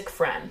care of a sick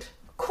friend.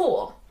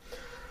 Cool.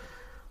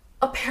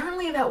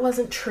 Apparently that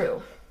wasn't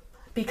true,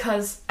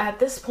 because at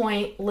this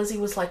point, Lizzie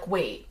was like,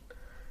 wait,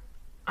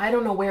 I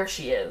don't know where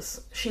she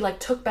is. She,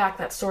 took back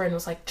that story and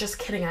was like, just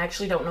kidding, I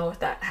actually don't know if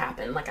that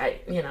happened.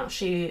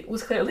 She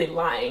was clearly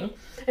lying.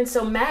 And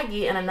so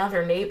Maggie and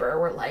another neighbor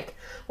were like,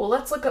 well,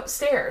 let's look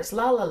upstairs,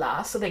 la la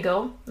la. So they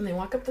go and they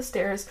walk up the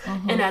stairs.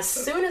 Mm-hmm. And as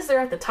soon as they're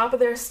at the top of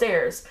their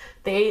stairs,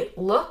 they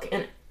look,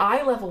 and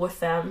eye level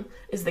with them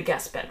is the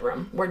guest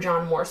bedroom where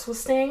John Morse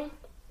was staying.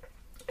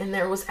 And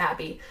there was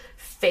Abby,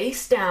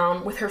 face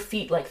down with her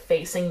feet,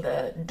 facing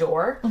the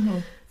door. Mm-hmm.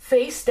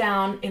 Face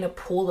down in a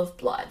pool of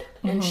blood.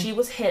 Mm-hmm. And she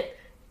was hit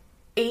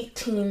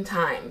 18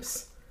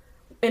 times.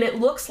 And it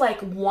looks like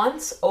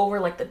once over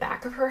the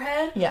back of her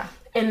head. Yeah.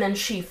 And then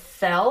she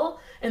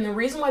fell. And the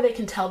reason why they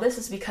can tell this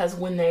is because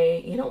when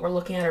they, were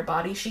looking at her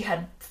body, she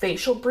had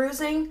facial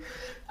bruising.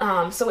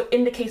 So it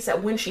indicates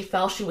that when she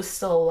fell, she was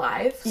still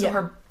alive. So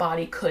her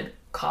body could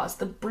cause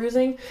the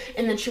bruising.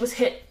 And then she was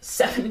hit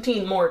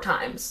 17 more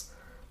times.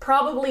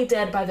 Probably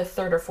dead by the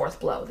third or fourth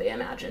blow, they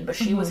imagine, but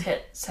she was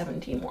hit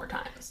 17 more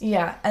times.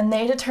 Yeah, and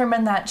they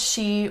determined that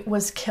she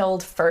was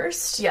killed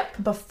first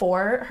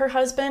before her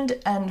husband,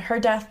 and her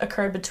death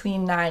occurred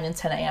between 9 and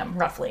 10 a.m.,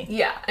 roughly.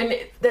 Yeah, and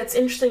that's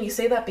interesting you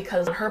say that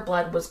because her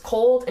blood was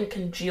cold and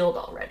congealed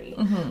already.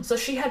 Mm-hmm. So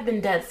she had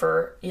been dead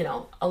for,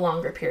 a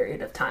longer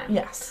period of time.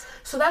 Yes.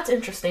 So that's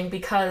interesting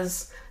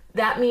because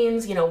that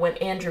means, when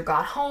Andrew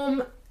got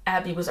home,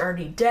 Abby was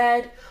already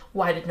dead.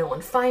 Why did no one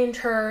find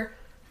her?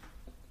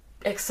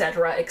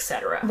 Etc.,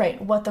 etc.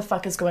 Right, what the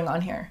fuck is going on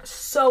here?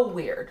 So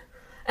weird.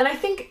 And I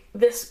think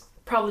this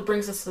probably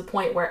brings us to the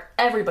point where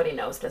everybody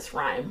knows this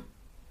rhyme.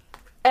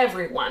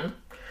 Everyone.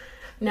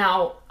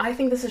 Now, I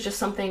think this is just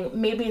something,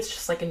 maybe it's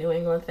just a New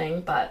England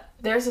thing, but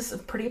there's this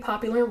pretty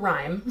popular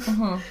rhyme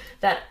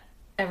that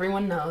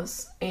everyone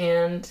knows.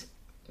 And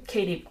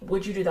Katie,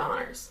 would you do the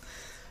honors?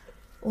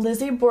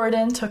 Lizzie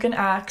Borden took an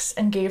axe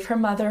and gave her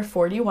mother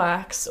 40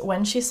 whacks.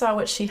 When she saw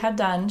what she had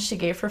done, she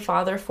gave her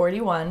father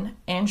 41.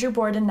 Andrew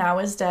Borden now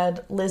is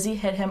dead. Lizzie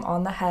hit him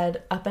on the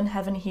head. Up in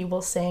heaven he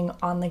will sing.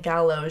 On the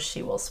gallows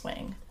she will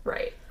swing.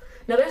 Right.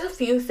 Now there's a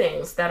few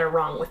things that are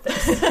wrong with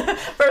this.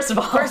 First of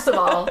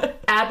all,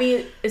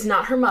 Abby is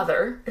not her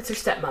mother. It's her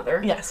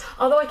stepmother. Yes.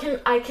 Although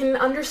I can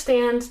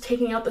understand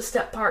taking out the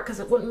step part because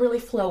it wouldn't really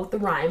flow with the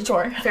rhyme.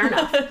 Sure. Fair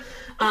enough.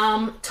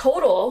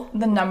 Total,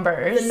 the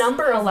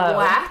number of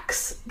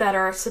whacks that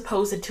are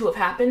supposed to have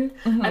happened,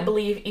 I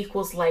believe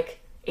equals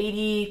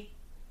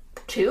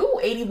 82,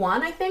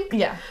 81, I think.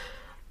 Yeah.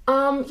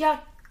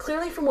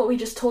 Clearly from what we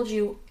just told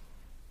you,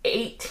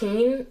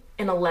 18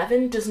 and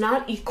 11 does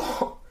not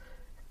equal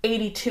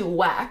 82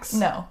 whacks.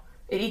 No.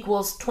 It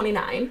equals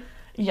 29.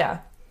 Yeah.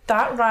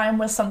 That rhyme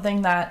was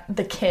something that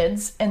the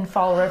kids in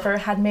Fall River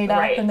had made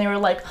up, and they were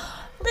like,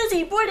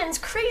 Lizzie Borden's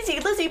crazy.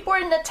 Lizzie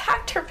Borden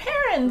attacked her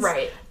parents.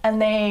 Right.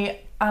 And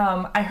they,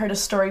 I heard a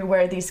story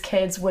where these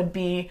kids would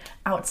be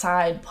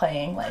outside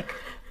playing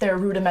their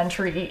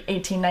rudimentary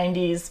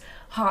 1890s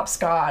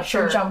hopscotch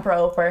or jump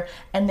rope,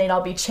 and they'd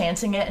all be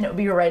chanting it, and it would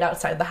be right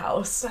outside the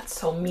house. That's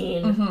so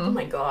mean. Mm-hmm. Oh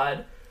my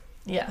God.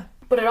 Yeah.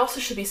 But it also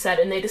should be said,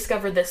 and they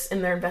discovered this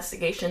in their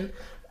investigation,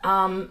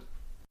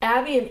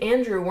 Abby and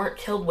Andrew weren't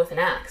killed with an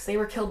axe. They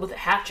were killed with a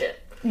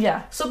hatchet.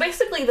 Yeah. So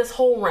basically this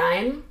whole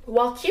rhyme,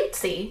 while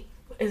cutesy,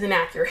 is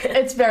inaccurate.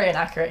 It's very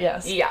inaccurate,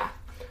 yes. Yeah.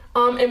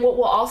 And what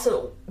will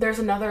also, there's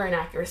another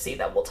inaccuracy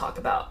that we'll talk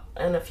about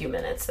in a few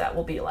minutes that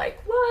will be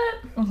like, what?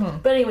 Mm-hmm.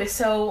 But anyway,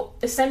 so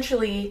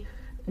essentially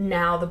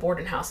now the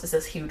Borden house is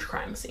this huge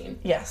crime scene.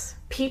 Yes.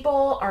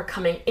 People are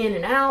coming in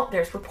and out.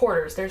 There's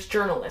reporters, there's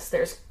journalists,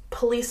 there's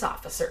police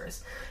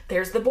officers,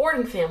 there's the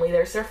Borden family,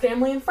 there's their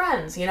family and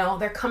friends,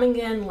 they're coming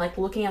in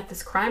looking at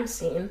this crime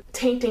scene,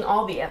 tainting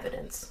all the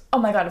evidence. Oh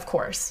my God, of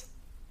course.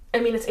 I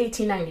mean, it's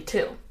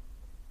 1892.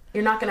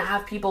 You're not going to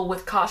have people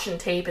with caution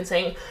tape and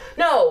saying,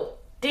 no,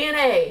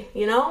 DNA,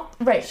 you know?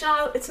 Right.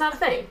 It's not a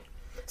thing.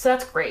 So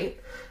that's great.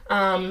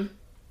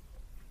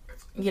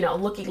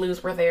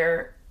 Looky-loos were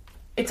there.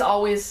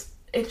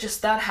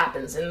 That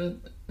happens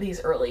in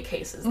these early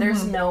cases.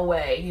 There's no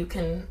way you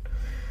can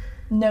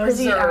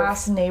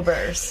nosy-ass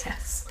neighbors.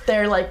 Yes.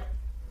 They're, like,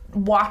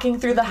 walking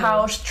through the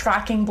house,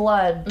 tracking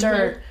blood,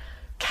 dirt,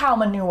 cow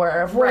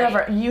manure,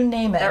 whatever, you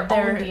name it. Their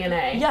own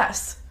DNA.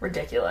 Yes.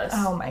 Ridiculous.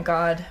 Oh, my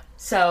God.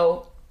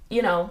 So,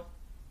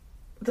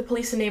 the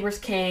police and neighbors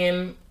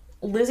came.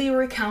 Lizzie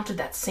recounted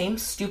that same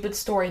stupid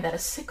story that a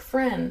sick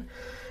friend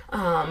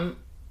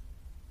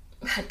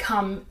had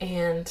come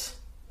and,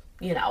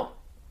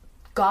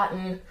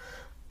 gotten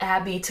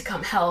Abby to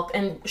come help.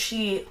 And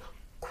she,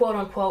 quote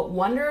unquote,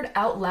 wondered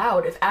out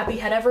loud if Abby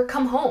had ever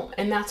come home.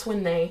 And that's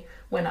when they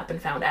went up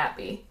and found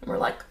Abby. And we're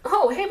like,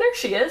 oh, hey, there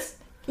she is.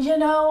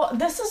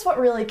 This is what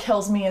really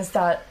kills me is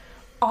that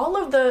all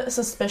of the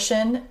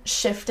suspicion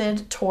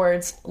shifted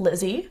towards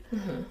Lizzie.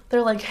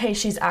 They're like, hey,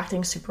 she's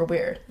acting super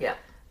weird. Yeah.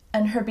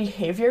 And her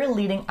behavior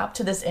leading up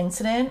to this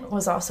incident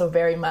was also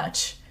very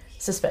much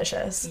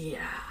suspicious.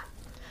 Yeah.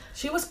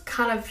 She was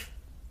kind of...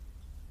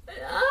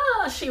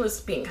 she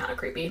was being kind of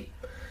creepy.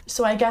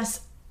 So I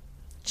guess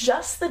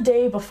just the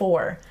day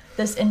before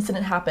this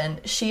incident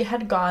happened, she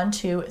had gone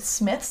to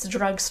Smith's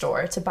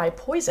drugstore to buy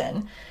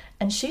poison,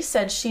 and she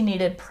said she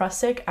needed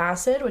prussic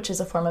acid, which is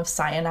a form of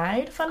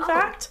cyanide, fun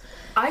fact.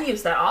 I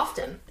use that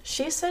often.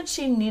 She said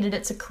she needed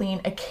it to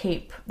clean a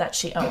cape that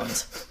she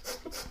owned.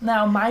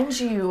 Now, mind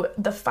you,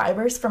 the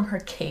fibers from her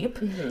cape,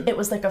 it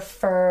was like a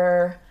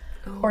fur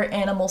or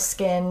animal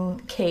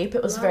skin cape.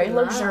 It was very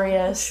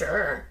luxurious.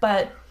 Sure.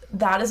 But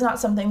that is not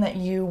something that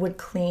you would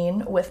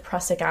clean with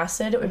prussic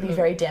acid. It would be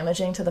very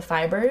damaging to the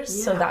fibers.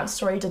 Yeah. So that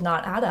story did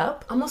not add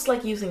up. Almost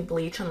like using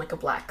bleach on like a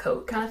black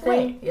coat kind of thing.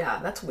 Right. Yeah,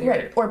 that's weird.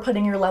 Right. Or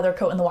putting your leather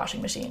coat in the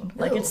washing machine.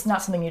 Like, it's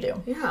not something you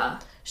do. Yeah.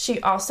 She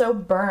also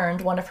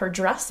burned one of her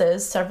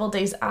dresses several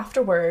days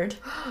afterward.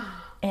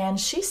 And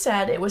she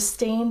said it was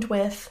stained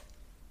with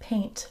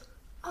paint.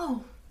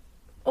 Oh,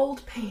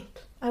 old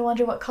paint. I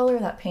wonder what color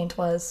that paint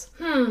was.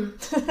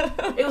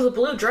 It was a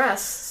blue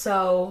dress,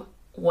 so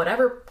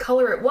whatever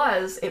color it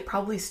was, it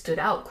probably stood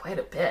out quite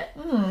a bit.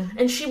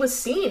 And she was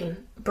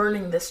seen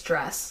burning this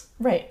dress.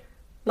 Right.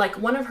 Like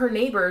one of her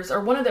neighbors,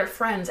 or one of their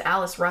friends,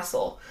 Alice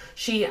Russell,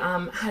 she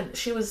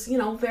was,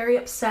 very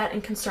upset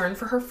and concerned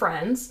for her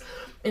friends,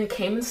 and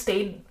came and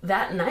stayed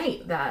that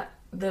night that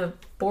the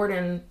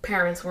Borden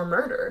parents were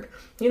murdered.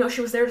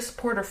 She was there to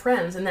support her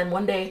friends, and then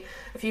one day,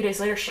 a few days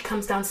later, she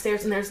comes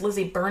downstairs and there's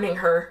Lizzie burning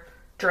her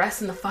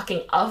dress in the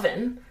fucking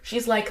oven.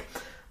 She's like,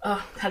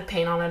 had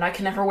paint on it, I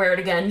can never wear it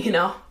again,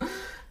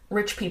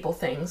 Rich people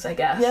things, I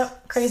guess.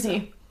 Yep,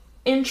 crazy. So,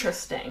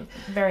 interesting.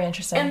 Very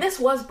interesting. And this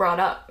was brought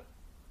up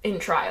in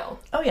trial.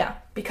 Oh, yeah.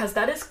 Because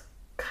that is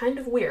kind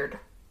of weird.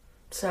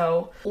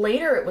 So,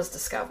 later it was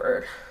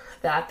discovered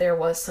that there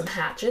was some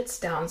hatchets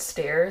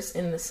downstairs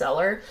in the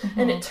cellar,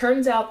 and it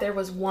turns out there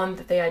was one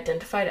that they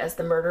identified as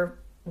the murder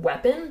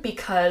weapon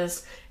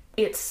because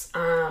its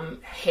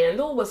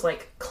handle was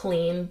like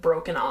clean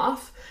broken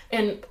off.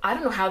 And I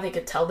don't know how they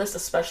could tell this,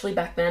 especially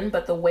back then,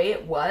 but the way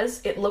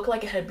it looked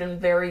like it had been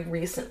very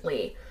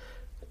recently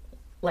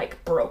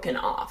like broken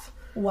off.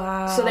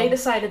 Wow. So they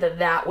decided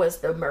that was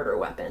the murder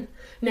weapon.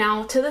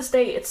 Now, to this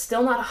day, it's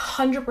still not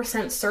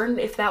 100% certain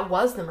if that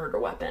was the murder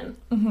weapon.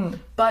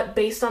 But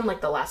based on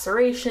like the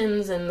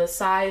lacerations and the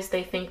size,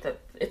 they think that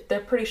they're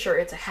pretty sure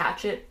it's a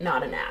hatchet,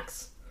 not an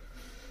axe.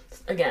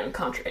 Again,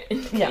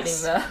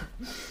 contraindicating the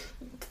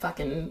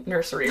fucking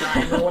nursery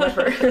rhyme or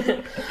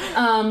whatever.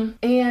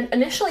 And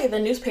initially the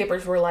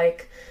newspapers were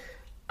like,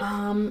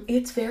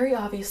 it's very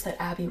obvious that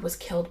Abby was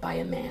killed by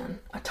a man,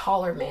 a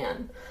taller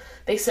man.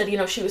 They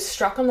said, she was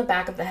struck on the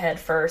back of the head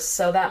first,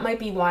 so that might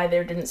be why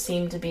there didn't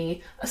seem to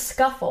be a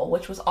scuffle,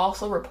 which was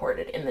also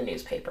reported in the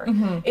newspaper.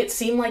 It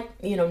seemed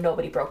like,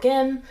 nobody broke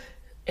in,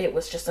 it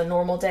was just a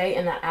normal day,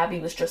 and that Abby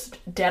was just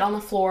dead on the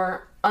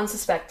floor,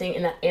 unsuspecting,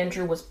 and that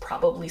Andrew was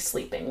probably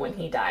sleeping when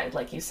he died,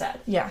 like you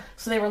said. Yeah.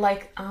 So they were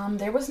like,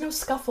 there was no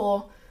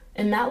scuffle,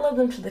 and that led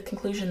them to the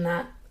conclusion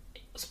that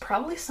it was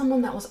probably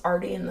someone that was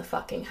already in the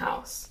fucking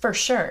house. For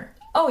sure.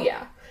 Oh,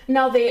 yeah.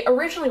 Now, they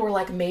originally were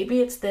like, maybe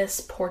it's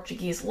this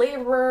Portuguese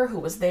laborer who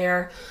was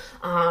there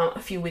a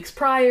few weeks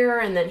prior,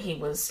 and then he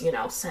was,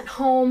 sent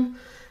home.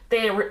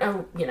 They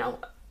were,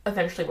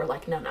 eventually were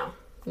like, no,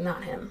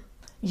 not him.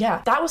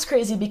 Yeah, that was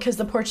crazy because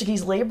the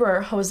Portuguese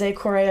laborer, Jose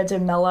Correa de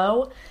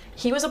Mello,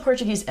 he was a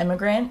Portuguese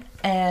immigrant,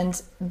 and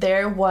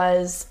there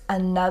was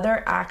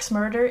another axe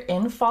murder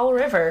in Fall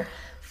River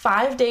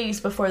 5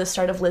 days before the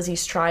start of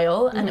Lizzie's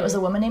trial, and it was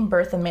a woman named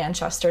Bertha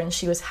Manchester, and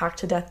she was hacked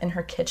to death in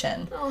her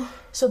kitchen.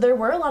 So there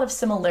were a lot of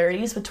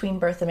similarities between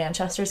Bertha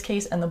Manchester's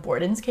case and the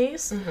Borden's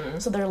case.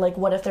 So they're like,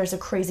 what if there's a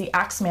crazy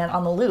axe man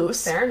on the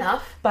loose? Fair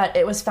enough. But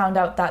it was found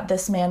out that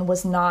this man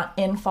was not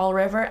in Fall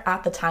River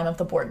at the time of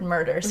the Borden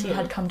murders. He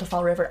had come to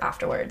Fall River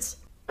afterwards.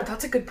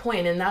 That's a good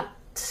point, and that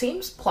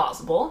seems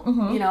plausible.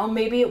 You know,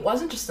 maybe it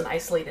wasn't just an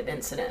isolated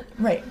incident.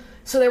 Right.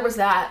 So there was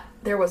that.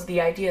 There was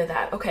the idea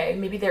that, okay,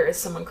 maybe there is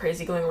someone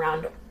crazy going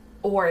around,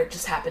 or it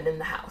just happened in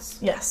the house.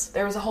 Yes.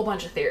 There was a whole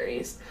bunch of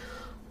theories.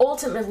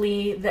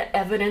 Ultimately, the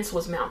evidence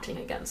was mounting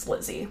against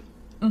Lizzie.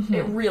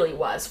 It really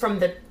was. From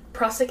the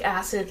prussic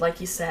acid,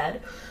 like you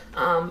said,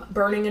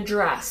 burning a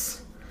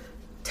dress,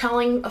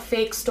 telling a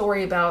fake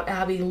story about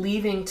Abby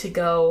leaving to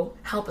go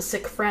help a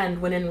sick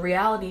friend when in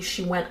reality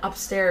she went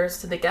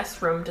upstairs to the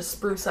guest room to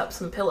spruce up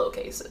some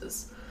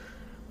pillowcases.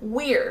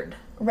 Weird.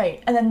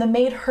 Right. And then the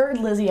maid heard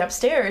Lizzie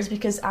upstairs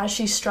because as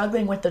she's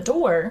struggling with the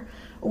door,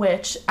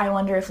 which I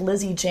wonder if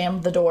Lizzie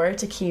jammed the door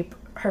to keep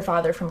her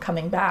father from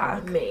coming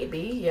back. Maybe,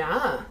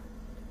 yeah.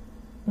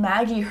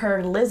 Maggie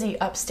heard Lizzie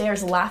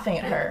upstairs laughing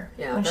at her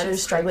when she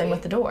was struggling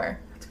with the door.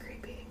 That's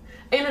creepy.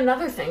 And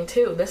another thing,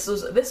 too,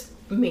 this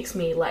makes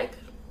me like,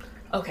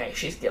 okay,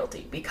 she's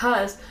guilty.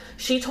 Because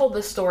she told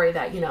the story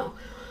that, you know,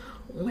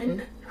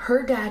 when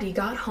her daddy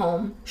got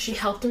home, she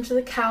helped him to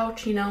the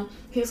couch, you know,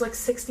 he was like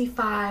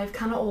 65,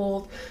 kind of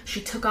old. She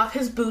took off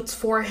his boots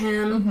for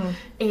him,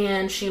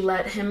 and she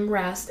let him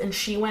rest, and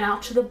she went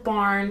out to the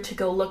barn to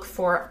go look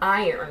for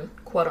iron,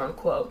 quote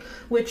unquote,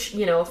 which,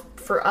 you know,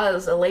 for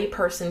us, a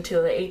layperson to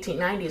the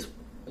 1890s,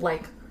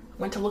 like,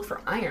 went to look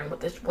for iron.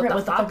 What the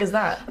fuck is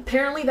that?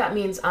 Apparently that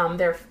means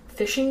they're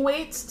fishing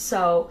weights.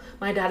 So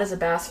my dad is a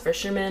bass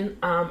fisherman.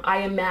 I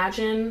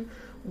imagine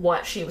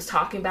what she was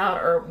talking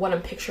about, or what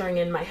I'm picturing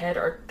in my head,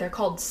 are they're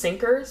called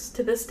sinkers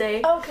to this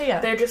day. Okay, yeah.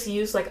 They're just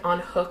used like on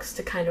hooks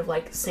to kind of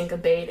like sink a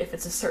bait if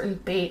it's a certain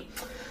bait,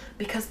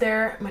 because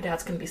my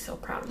dad's gonna be so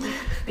proud of me,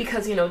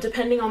 because, you know,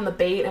 depending on the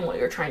bait and what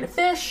you're trying to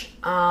fish,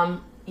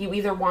 you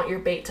either want your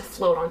bait to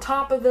float on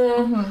top of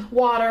the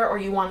water, or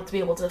you want it to be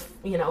able to,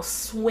 you know,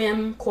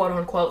 swim, quote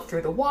unquote,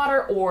 through the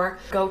water, or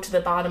go to the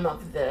bottom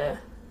of the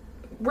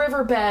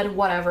riverbed,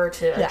 whatever,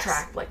 to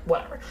attract, like,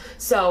 whatever.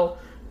 So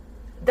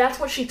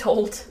that's what she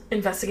told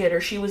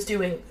investigators she was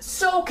doing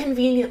so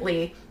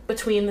conveniently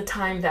between the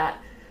time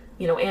that,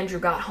 you know, Andrew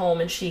got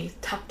home and she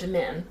tucked him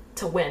in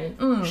to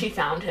when she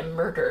found him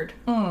murdered.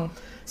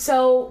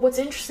 So what's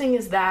interesting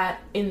is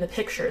that in the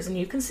pictures, and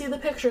you can see the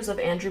pictures of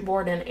Andrew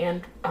Borden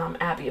and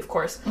Abby, of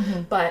course,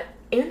 but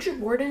Andrew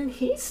Borden,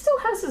 he still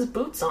has his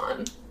boots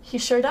on. He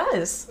sure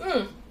does.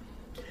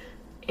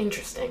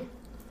 Interesting.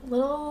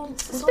 Little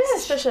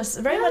suspicious.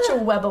 Very much a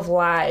web of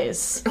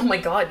lies. Oh my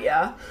god,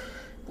 yeah.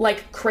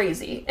 Like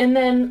crazy. And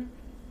then,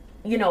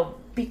 you know,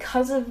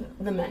 because of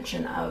the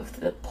mention of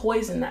the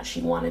poison that she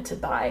wanted to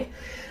buy,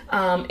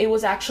 it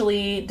was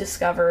actually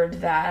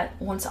discovered that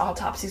once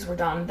autopsies were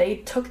done, they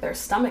took their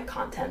stomach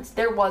contents.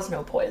 There was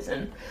no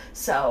poison.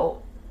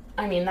 So,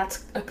 I mean,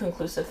 that's a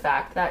conclusive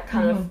fact. That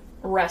kind of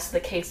rests the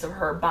case of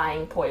her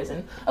buying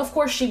poison. Of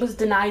course, she was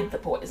denied the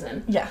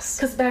poison. Yes.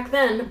 Because back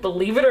then,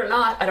 believe it or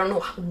not, I don't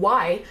know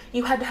why,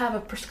 you had to have a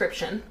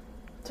prescription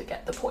to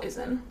get the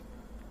poison.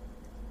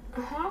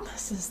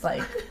 This is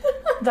like,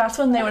 that's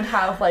when they would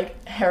have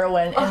like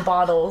heroin in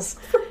bottles.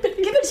 Give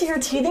it to your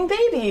teething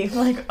baby.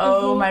 Like,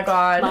 oh my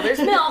god. Mother's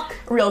milk.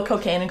 Real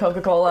cocaine and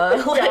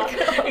Coca-Cola. Like,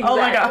 exactly. Oh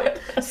my god.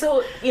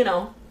 So, you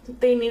know,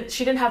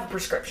 she didn't have a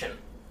prescription.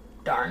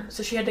 Darn.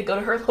 So she had to go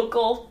to her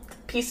local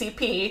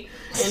PCP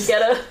and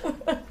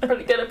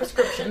get a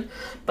prescription.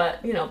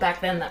 But, you know,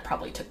 back then that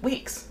probably took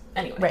weeks.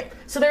 Anyway. Right.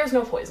 So there was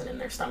no poison in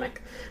their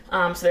stomach.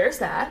 So there's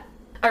that.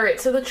 All right.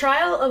 So the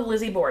trial of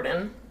Lizzie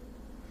Borden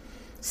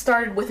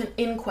started with an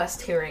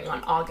inquest hearing on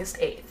August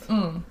 8th,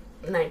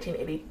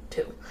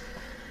 1982.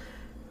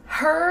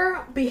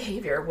 Her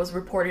behavior was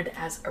reported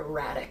as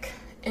erratic,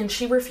 and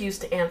she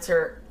refused to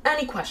answer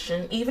any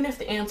question, even if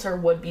the answer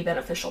would be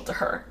beneficial to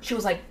her. She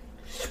was like,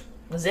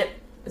 zip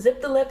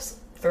the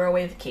lips, throw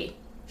away the key.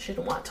 She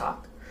didn't want to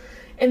talk.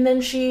 And then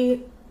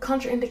she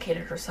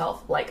contraindicated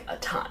herself like a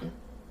ton.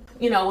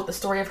 You know, with the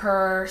story of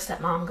her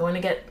stepmom going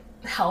to get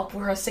help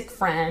for her sick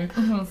friend,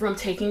 from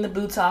taking the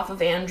boots off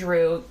of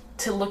Andrew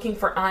to looking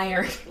for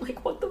iron.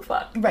 Like, what the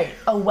fuck? Right.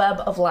 A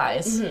web of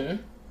lies.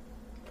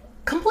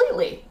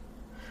 Completely.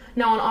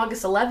 Now, on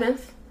August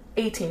 11th,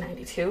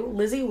 1892,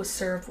 Lizzie was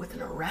served with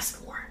an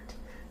arrest warrant.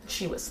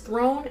 She was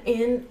thrown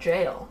in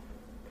jail.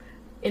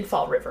 In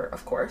Fall River,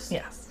 of course.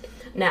 Yes.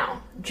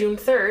 Now, June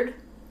 3rd,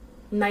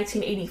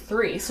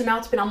 1983, so now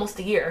it's been almost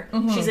a year.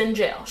 She's in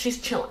jail.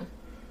 She's chilling.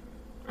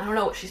 I don't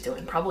know what she's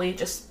doing. Probably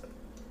just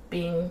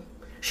being...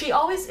 She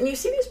always... And you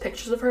see these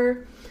pictures of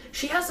her...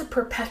 She has a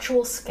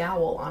perpetual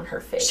scowl on her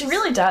face. She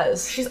really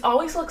does. She's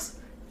always looks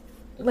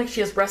like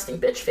she has resting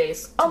bitch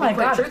face. Oh my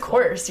god, of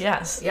course,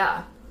 yes.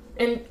 Yeah.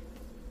 And,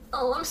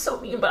 oh, I'm so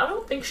mean, but I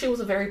don't think she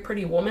was a very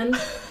pretty woman.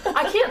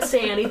 I can't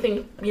say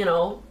anything, you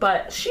know,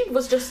 but she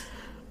was just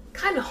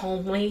kind of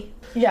homely.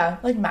 Yeah,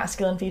 like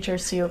masculine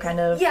features too,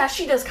 kind of. Yeah,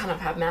 she does kind of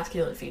have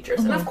masculine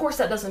features. And of course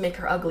that doesn't make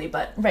her ugly,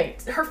 but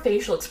her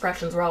facial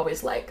expressions were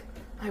always like,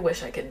 I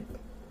wish I could...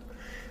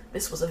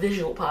 This was a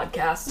visual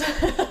podcast.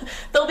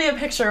 There'll be a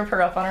picture of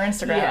her up on our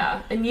Instagram.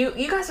 Yeah, and you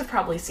guys have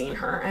probably seen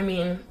her. I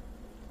mean,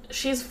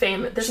 she's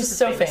famous. She's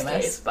so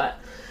famous. Case, but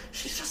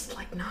she's just,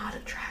 like, not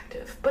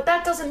attractive. But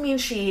that doesn't mean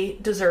she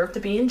deserved to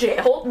be in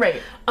jail.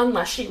 Right.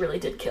 Unless she really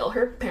did kill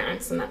her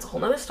parents, and that's a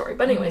whole nother story.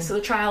 But anyway, so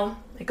the trial,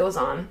 it goes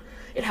on.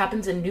 It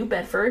happens in New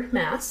Bedford,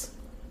 Mass.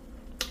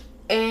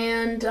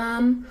 And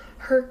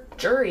her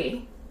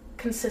jury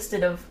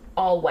consisted of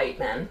all white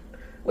men,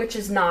 which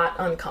is not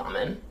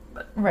uncommon.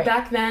 But Right.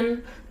 back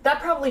then,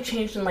 that probably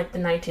changed in, like, the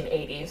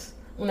 1980s.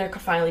 When there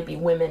could finally be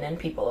women and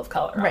people of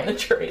color on the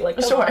jury.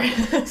 Like, sure.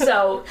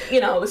 So,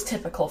 you know, it was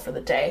typical for the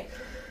day.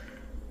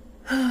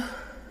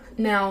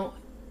 Now,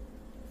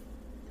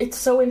 it's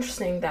so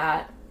interesting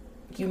that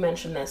you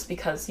mentioned this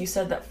because you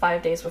said that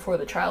 5 days before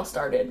the trial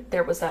started,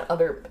 there was that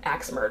other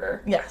axe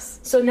murder. Yes.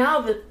 So now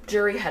the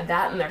jury had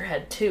that in their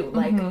head too.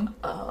 Like,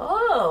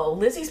 oh,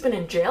 Lizzie's been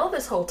in jail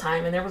this whole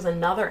time and there was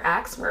another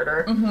axe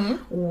murder.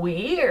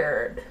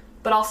 Weird.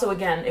 But also,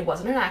 again, it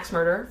wasn't an axe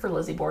murder for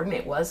Lizzie Borden.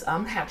 It was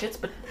hatchets,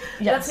 but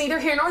that's neither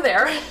here nor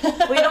there.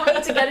 We don't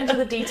need to get into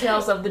the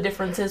details of the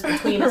differences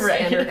between a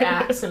standard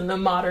axe and the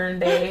modern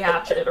day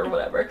hatchet or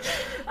whatever.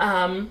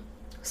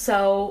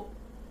 So,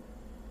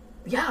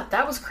 yeah,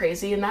 that was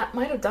crazy, and that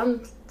might have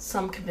done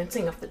some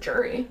convincing of the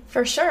jury.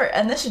 For sure.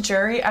 And this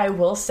jury, I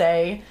will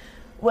say,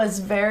 was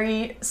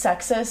very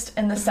sexist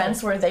in the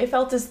sense where they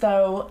felt as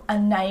though a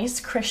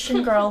nice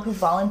Christian girl who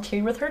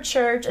volunteered with her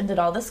church and did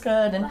all this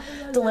good and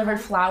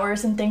delivered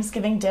flowers and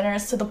Thanksgiving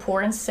dinners to the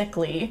poor and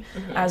sickly,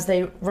 as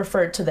they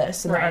referred to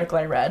this in the article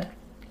I read,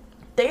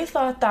 they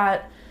thought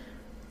that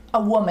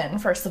a woman,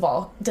 first of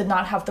all, did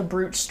not have the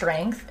brute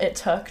strength it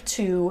took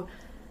to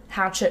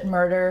hatchet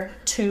murder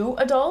 2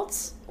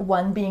 adults,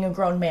 one being a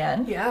grown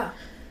man. Yeah.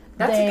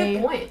 That's a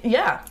good point.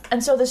 Yeah.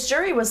 And so this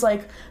jury was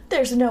like,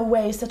 there's no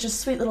way such a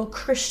sweet little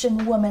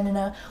Christian woman in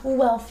a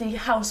wealthy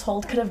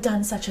household could have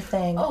done such a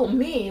thing. Oh,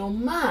 me. Oh,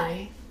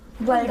 my.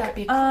 Like, that'd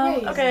be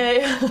crazy.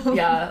 Okay.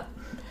 Yeah.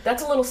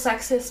 That's a little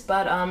sexist,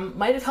 but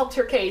might have helped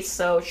her case,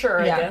 so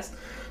sure, I guess.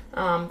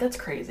 That's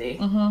crazy.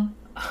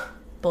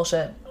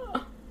 Bullshit.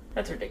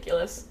 That's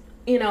ridiculous.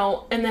 You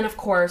know, and then, of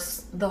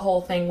course, the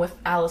whole thing with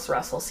Alice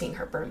Russell seeing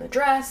her burn the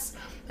dress.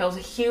 That was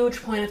a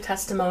huge point of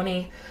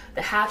testimony.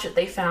 The hatchet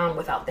they found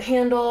without the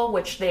handle,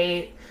 which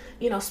they,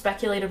 you know,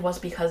 speculated was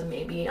because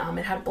maybe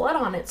it had blood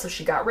on it, so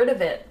she got rid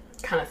of it,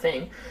 kind of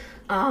thing.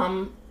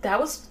 That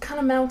was kind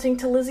of mounting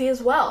to Lizzie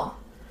as well.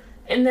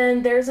 And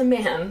then there's a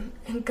man,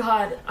 and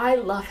God, I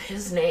love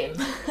his name.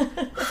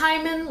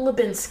 Hyman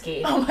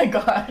Lubinsky. Oh my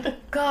God.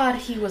 God,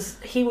 he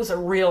was a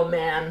real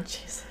man.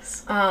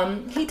 Jesus.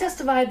 He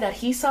testified that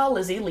he saw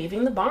Lizzie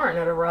leaving the barn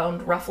at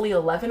around roughly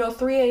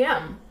 11:03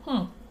 a.m.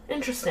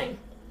 Interesting.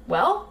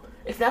 Well,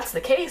 if that's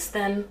the case,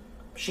 then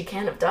she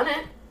can't have done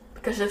it.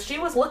 Because if she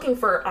was looking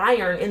for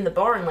iron in the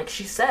barn like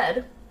she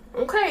said,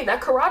 okay,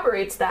 that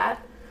corroborates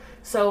that.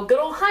 So good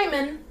old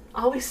Hyman,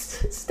 always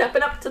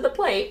stepping up to the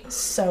plate.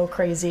 So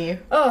crazy.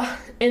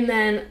 And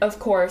then, of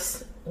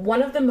course,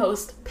 one of the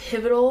most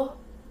pivotal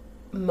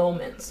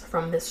moments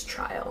from this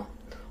trial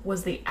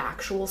was the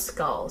actual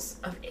skulls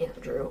of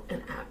Andrew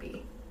and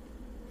Abby.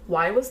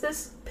 Why was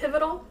this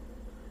pivotal?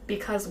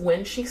 Because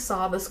when she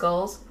saw the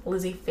skulls,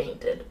 Lizzie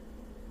fainted.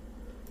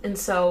 And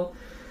so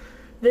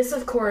this,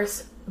 of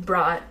course,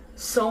 brought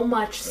so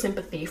much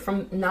sympathy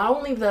from not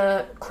only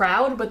the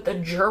crowd, but the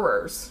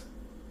jurors.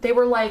 They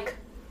were like,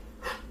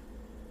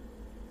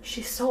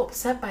 she's so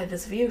upset by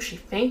this view, she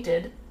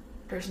fainted.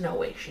 There's no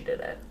way she did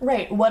it.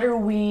 Right. What are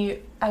we,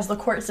 as the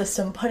court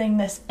system, putting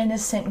this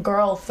innocent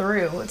girl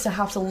through to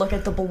have to look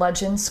at the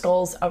bludgeoned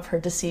skulls of her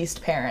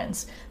deceased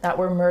parents that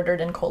were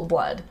murdered in cold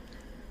blood?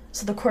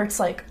 So the court's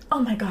like, oh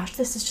my gosh,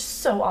 this is just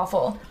so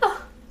awful.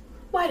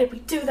 Why did we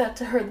do that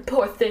to her, the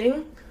poor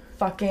thing?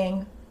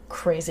 Fucking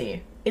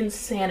crazy.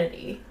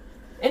 Insanity.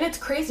 And it's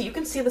crazy. You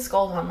can see the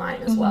skulls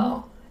online as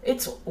well.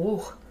 It's,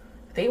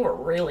 they were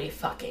really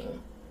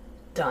fucking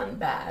done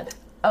bad.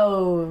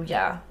 Oh,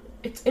 yeah.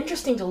 It's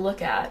interesting to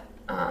look at,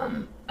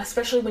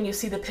 especially when you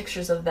see the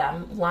pictures of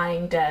them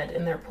lying dead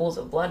in their pools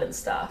of blood and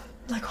stuff.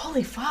 Like,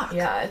 holy fuck.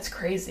 Yeah, it's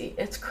crazy.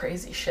 It's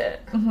crazy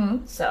shit.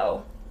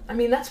 So, I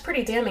mean, that's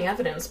pretty damning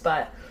evidence,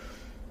 but,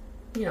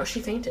 you know,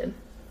 she fainted.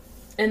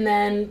 And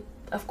then,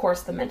 of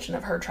course, the mention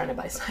of her trying to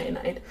buy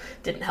cyanide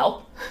didn't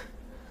help.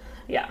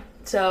 Yeah.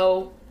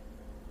 So,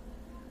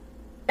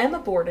 Emma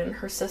Borden,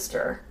 her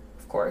sister,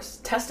 of course,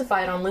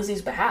 testified on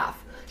Lizzie's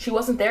behalf. She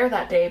wasn't there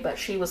that day, but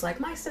she was like,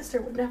 my sister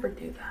would never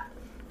do that.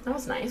 That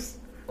was nice.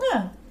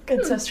 Yeah,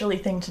 good sisterly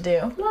thing to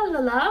do. La la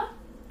la.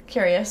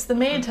 Curious. The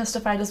maid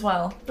testified as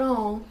well.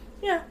 Oh.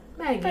 Yeah.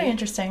 Maggie. Very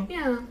interesting.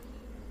 Yeah.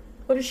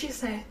 What did she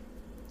say?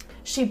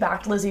 She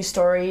backed Lizzie's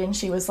story, and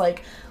she was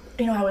like,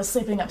 you know, I was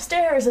sleeping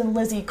upstairs, and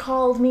Lizzie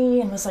called me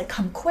and was like,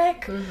 come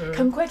quick,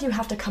 you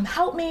have to come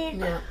help me.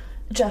 Yeah.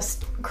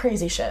 Just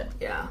crazy shit.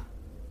 Yeah.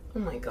 Oh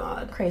my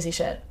God. Crazy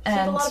shit. She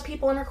had a lot of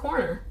people in her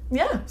corner.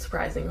 Yeah.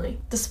 Surprisingly.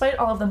 Despite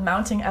all of the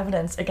mounting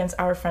evidence against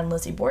our friend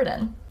Lizzie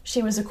Borden,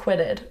 she was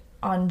acquitted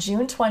on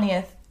June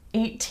 20th,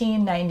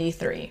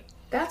 1893.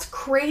 That's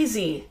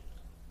crazy.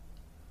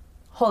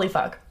 Holy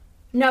fuck.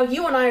 Now,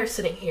 you and I are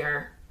sitting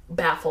here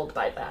baffled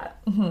by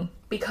that.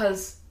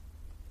 Because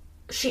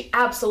she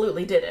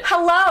absolutely did it.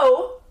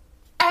 Hello?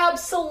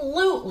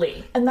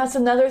 Absolutely. And that's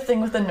another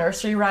thing with the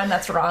nursery rhyme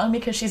that's wrong,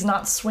 because she's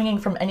not swinging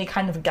from any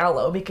kind of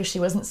gallows because she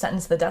wasn't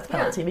sentenced to the death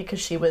penalty because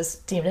she was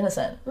deemed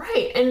innocent.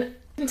 Right. And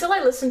until I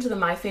listened to the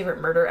My Favorite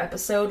Murder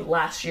episode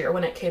last year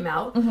when it came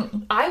out,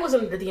 I was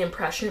under the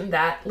impression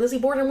that Lizzie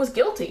Borden was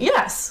guilty.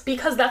 Yes.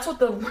 Because that's what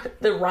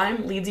the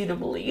rhyme leads you to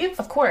believe.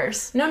 Of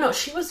course. No,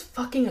 she was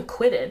fucking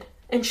acquitted.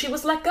 And she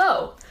was let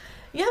go.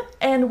 Yep.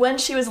 And when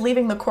she was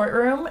leaving the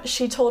courtroom,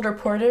 she told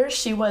reporters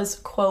she was,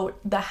 quote,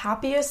 the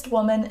happiest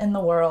woman in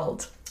the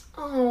world.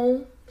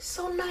 Oh,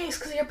 so nice,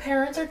 because your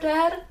parents are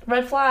dead?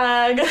 Red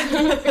flag.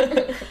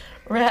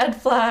 Red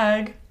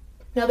flag.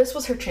 Now, this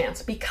was her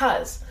chance,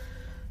 because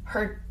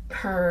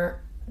her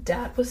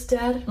dad was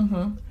dead,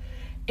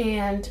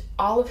 and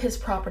all of his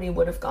property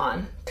would have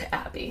gone to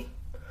Abby.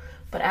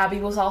 But Abby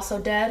was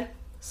also dead,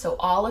 so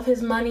all of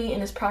his money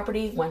and his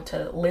property went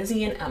to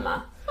Lizzie and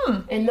Emma.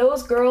 And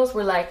those girls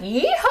were like,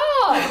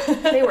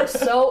 yeehaw! They were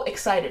so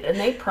excited, and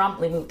they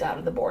promptly moved out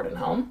of the Borden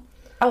home.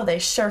 Oh, they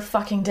sure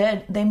fucking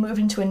did. They moved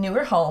into a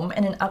newer home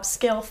in an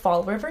upscale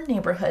Fall River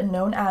neighborhood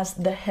known as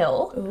The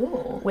Hill.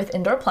 Ooh. With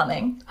indoor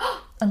plumbing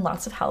and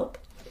lots of help.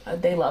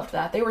 They loved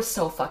that. They were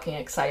so fucking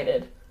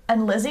excited.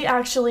 And Lizzie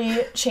actually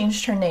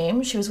changed her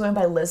name. She was going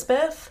by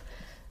Lisbeth.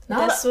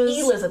 Not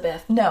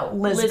Elizabeth. No,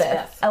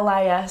 Lisbeth.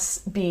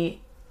 Lisbeth.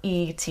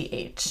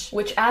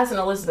 Which, as an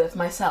Elizabeth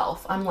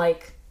myself, I'm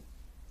like,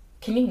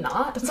 can you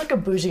not? That's like a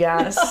bougie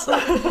ass.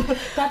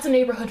 That's a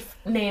neighborhood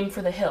name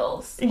for the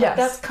hills. Yes.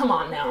 That's, come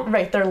on now.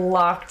 Right, they're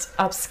locked,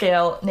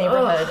 upscale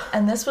neighborhood. Ugh.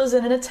 And this was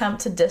in an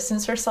attempt to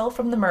distance herself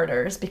from the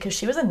murders because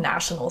she was a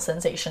national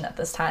sensation at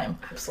this time.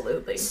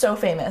 Absolutely. So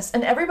famous.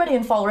 And everybody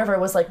in Fall River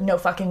was like, no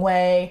fucking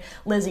way.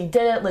 Lizzie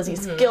did it.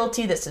 Lizzie's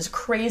guilty. This is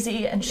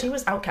crazy. And she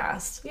was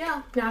outcast.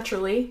 Yeah,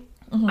 naturally.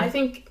 I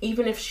think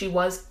even if she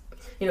was,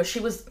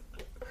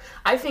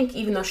 I think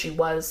even though she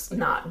was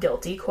not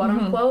guilty, quote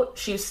unquote,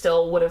 she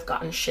still would have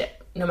gotten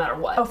shit no matter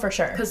what. Oh, for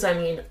sure. Because, I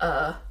mean,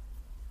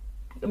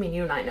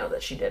 you and I know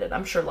that she did it.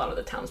 I'm sure a lot of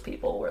the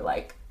townspeople were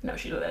like, no,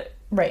 she did it.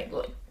 Right.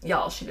 Like,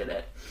 y'all, she did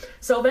it.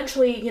 So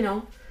eventually,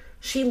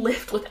 she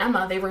lived with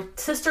Emma. They were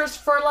sisters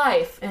for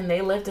life. And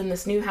they lived in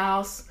this new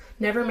house,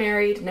 never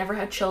married, never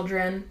had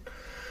children,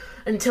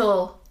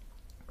 until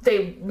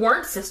they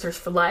weren't sisters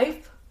for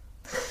life.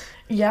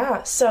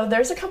 Yeah, so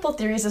there's a couple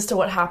theories as to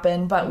what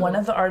happened, but one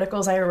of the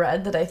articles I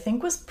read that I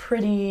think was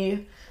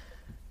pretty...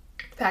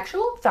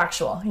 Factual?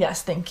 Factual,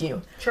 yes, thank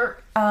you.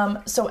 Sure.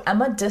 So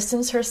Emma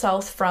distanced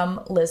herself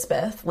from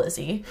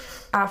Lizzie,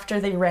 after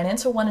they ran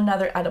into one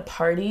another at a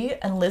party,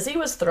 and Lizzie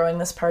was throwing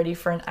this party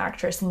for an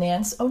actress,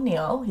 Nance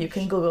O'Neill. You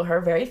can Google her,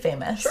 very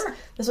famous. Sure.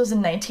 This was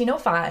in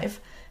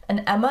 1905,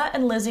 and Emma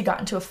and Lizzie got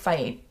into a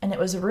fight, and it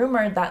was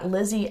rumored that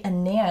Lizzie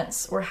and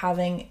Nance were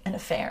having an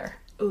affair.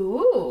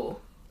 Ooh.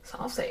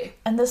 Saucy.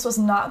 And this was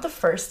not the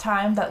first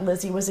time that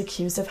Lizzie was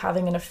accused of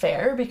having an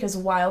affair, because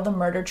while the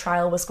murder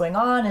trial was going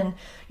on and,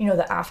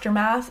 the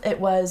aftermath, it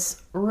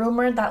was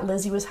rumored that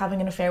Lizzie was having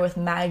an affair with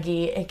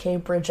Maggie, aka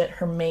Bridget,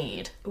 her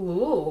maid.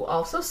 Ooh,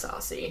 also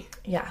saucy.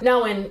 Yeah.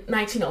 Now, in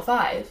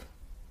 1905,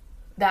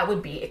 that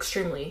would be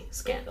extremely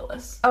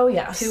scandalous. Oh,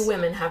 yes. Two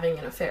women having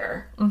an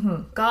affair.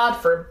 God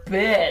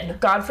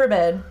forbid. God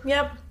forbid.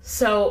 Yep.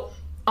 So,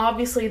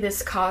 obviously,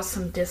 this caused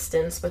some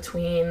distance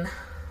between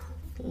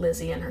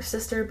Lizzie and her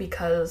sister,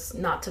 because,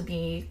 not to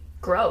be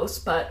gross,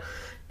 but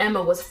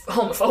Emma was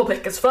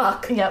homophobic as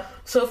fuck. Yep.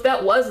 So if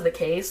that was the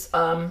case,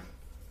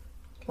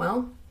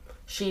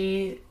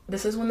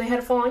 this is when they had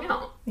a falling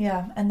out.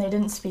 Yeah, and they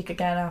didn't speak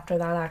again after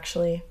that,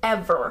 actually.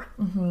 Ever.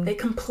 They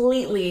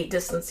completely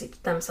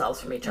distanced themselves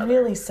from each other.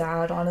 Really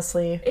sad,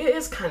 honestly. It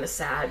is kind of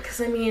sad,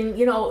 because,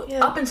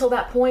 up until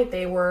that point,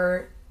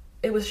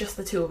 it was just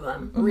the two of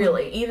them,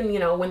 really. Even,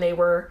 when they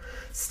were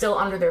still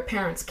under their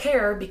parents'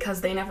 care,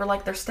 because they never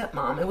liked their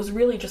stepmom. It was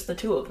really just the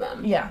two of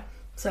them. Yeah.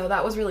 So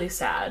that was really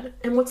sad.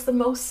 And what's the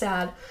most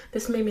sad,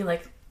 this made me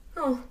like,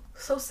 oh,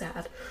 so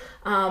sad.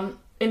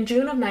 In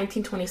June of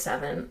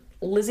 1927,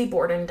 Lizzie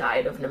Borden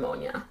died of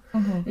pneumonia.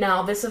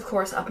 Now, this, of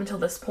course, up until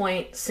this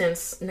point,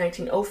 since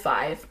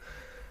 1905,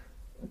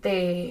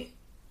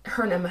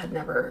 her and Emma had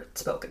never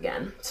spoke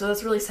again. So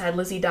that's really sad.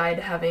 Lizzie died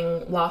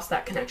having lost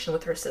that connection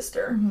with her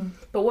sister.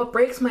 But what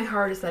breaks my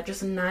heart is that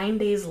just 9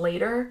 days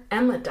later,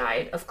 Emma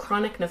died of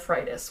chronic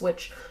nephritis,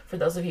 which, for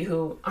those of you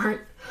who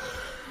aren't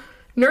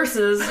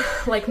nurses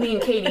like me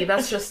and Katie,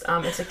 that's just,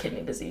 it's a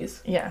kidney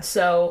disease. Yeah.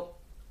 So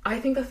I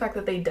think the fact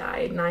that they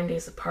died 9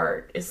 days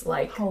apart is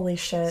like... Holy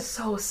shit.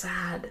 So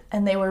sad.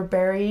 And they were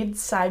buried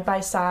side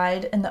by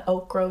side in the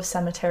Oak Grove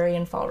Cemetery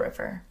in Fall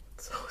River.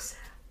 So sad.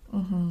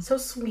 So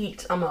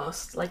sweet,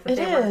 almost. Like it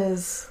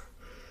is.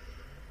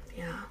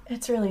 Yeah.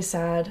 It's really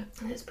sad.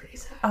 It is pretty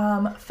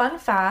sad. Fun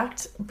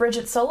fact,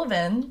 Bridget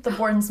Sullivan, the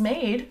Borden's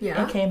maid,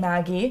 aka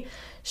Maggie,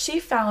 she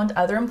found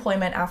other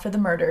employment after the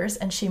murders,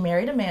 and she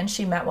married a man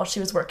she met while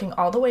she was working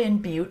all the way in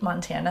Butte,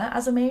 Montana,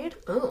 as a maid.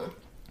 Oh.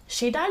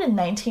 She died in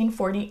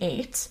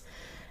 1948,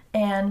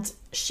 And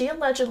she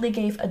allegedly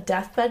gave a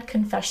deathbed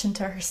confession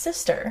to her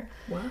sister.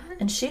 What?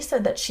 And she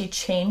said that she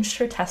changed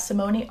her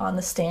testimony on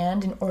the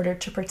stand in order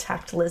to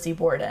protect Lizzie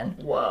Borden.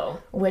 Whoa.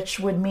 Which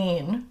would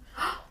mean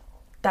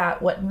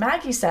that what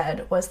Maggie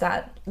said was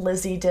that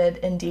Lizzie did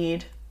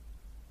indeed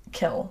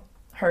kill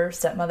her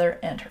stepmother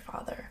and her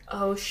father.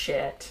 Oh,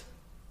 shit.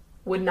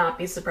 Would not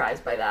be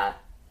surprised by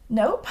that.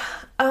 Nope.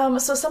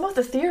 So some of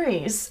the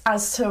theories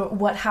as to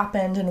what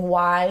happened and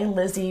why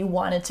Lizzie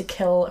wanted to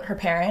kill her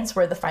parents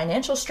were the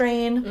financial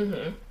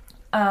strain,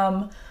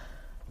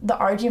 the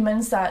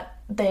arguments that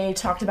they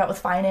talked about with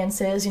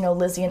finances. You know,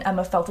 Lizzie and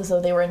Emma felt as though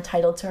they were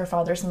entitled to her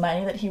father's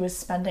money that he was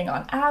spending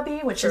on Abby,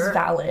 which is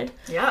valid.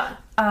 Yeah.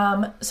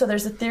 So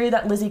there's a theory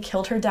that Lizzie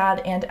killed her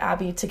dad and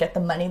Abby to get the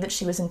money that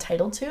she was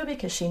entitled to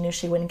because she knew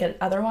she wouldn't get it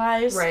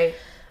otherwise. Right.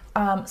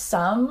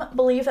 Some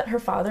believe that her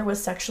father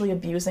was sexually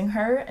abusing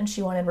her and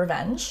she wanted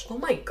revenge. Oh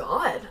my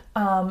god.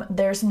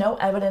 There's no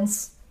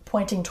evidence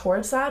pointing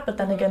towards that, but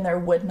then again, there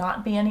would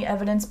not be any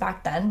evidence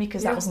back then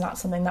because that was not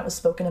something that was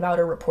spoken about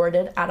or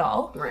reported at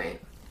all. Right.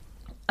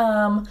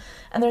 And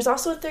there's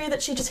also a theory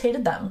that she just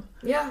hated them.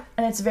 Yeah.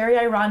 And it's very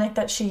ironic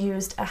that she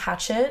used a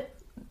hatchet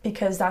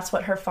because that's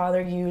what her father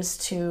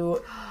used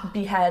to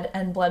behead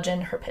and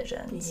bludgeon her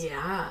pigeons.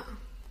 Yeah.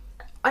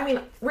 I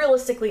mean,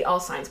 realistically, all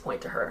signs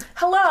point to her.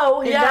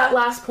 Hello, And that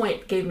last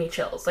point gave me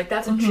chills. Like,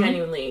 that's a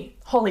genuinely...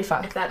 Holy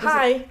fuck. If that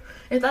Hi.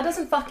 If that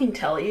doesn't fucking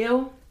tell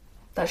you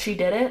that she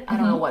did it, I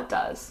don't know what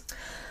does.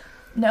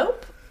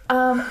 Nope.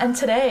 And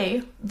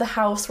today, the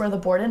house where the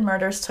Borden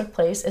murders took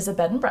place is a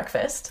bed and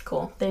breakfast.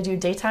 Cool. They do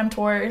daytime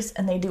tours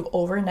and they do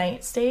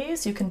overnight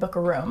stays. You can book a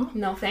room.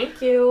 No, thank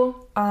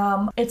you.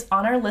 It's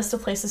on our list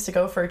of places to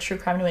go for a True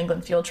Crime New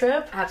England field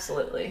trip.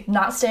 Absolutely.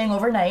 Not staying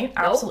overnight.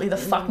 Nope. Absolutely the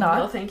fuck not.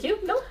 No, thank you.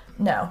 Nope.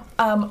 No.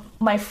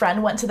 My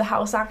friend went to the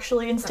house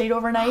actually and stayed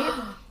overnight,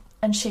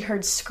 and she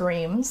heard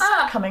screams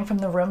coming from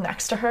the room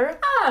next to her.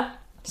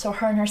 So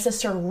her and her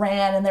sister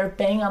ran, and they were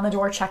banging on the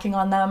door, checking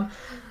on them.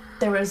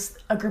 There was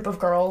a group of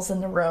girls in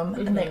the room,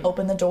 and they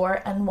opened the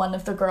door, and one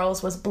of the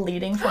girls was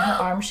bleeding from her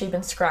arm. She'd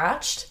been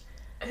scratched.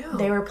 Ew.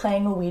 They were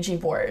playing a Ouija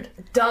board.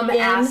 Dumb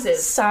asses.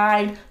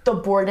 Inside the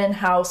Borden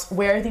house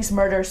where these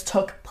murders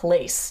took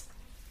place.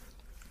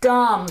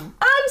 Dumb.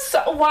 I'm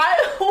so... Why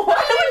would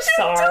you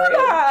sorry. do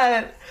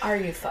that? Are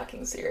you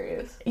fucking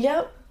serious?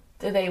 Yep.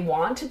 Do they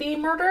want to be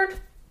murdered?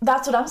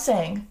 That's what I'm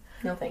saying.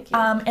 No, thank you.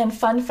 And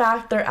fun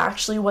fact, there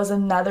actually was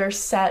another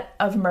set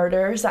of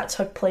murders that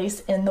took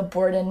place in the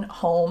Borden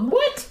home.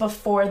 What?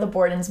 Before the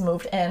Bordens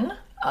moved in.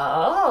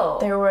 Oh.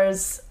 There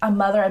was a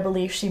mother, I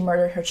believe, she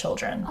murdered her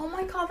children. Oh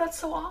my god, that's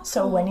so awesome.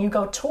 So when you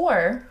go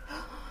tour,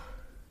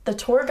 the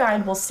tour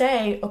guide will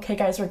say, okay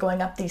guys, we're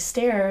going up these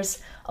stairs.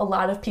 A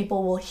lot of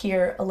people will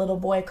hear a little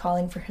boy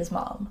calling for his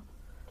mom.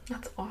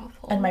 That's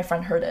awful. And my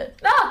friend heard it.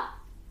 Ah!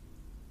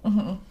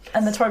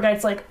 And the tour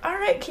guide's like, all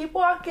right, keep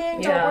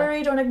walking. Don't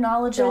worry. Don't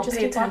acknowledge it. Just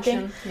pay keep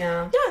walking.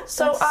 Yeah. Yeah.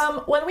 So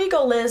when we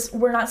go, Liz,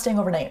 we're not staying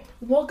overnight.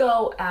 We'll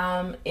go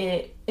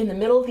in the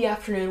middle of the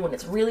afternoon when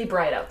it's really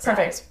bright outside.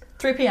 Perfect.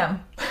 3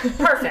 p.m.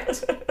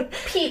 Perfect.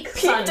 Peak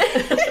sun.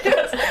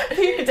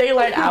 Peak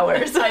daylight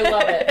hours. I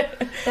love it.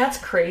 That's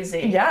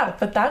crazy. Yeah,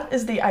 but that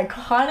is the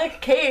iconic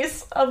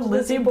case of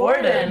Lizzie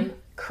Borden.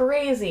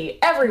 Crazy.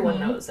 Everyone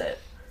knows it.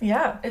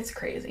 Yeah. It's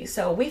crazy.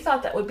 So we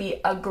thought that would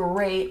be a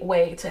great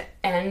way to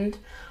end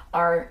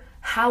our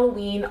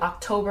Halloween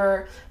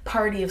October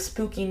party of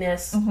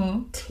spookiness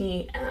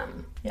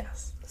TM.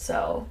 Yes.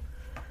 So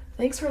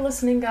thanks for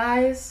listening,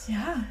 guys.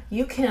 Yeah.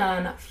 You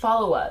can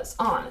follow us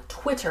on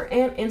Twitter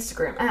and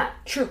Instagram at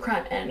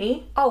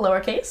TrueCrimeNE. All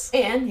lowercase.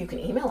 And you can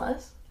email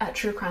us at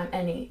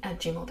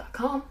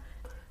truecrimene@gmail.com.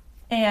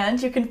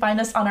 And you can find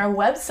us on our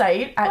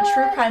website at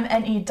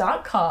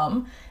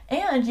truecrimene.com.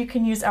 And you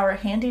can use our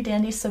handy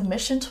dandy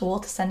submission tool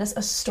to send us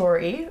a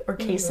story or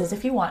cases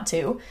if you want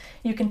to.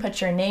 You can put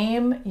your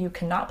name, you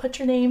cannot put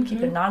your name, keep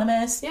it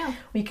anonymous. Yeah.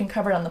 We can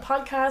cover it on the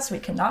podcast, we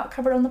cannot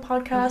cover it on the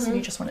podcast. If you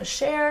just want to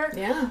share,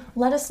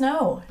 let us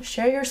know.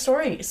 Share your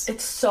stories.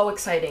 It's so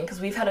exciting because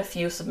we've had a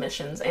few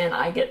submissions and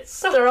I get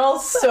so They're all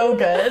so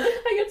good.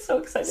 I get so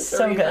excited to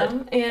So read good.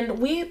 them. And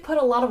we put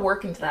a lot of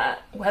work into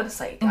that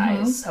website,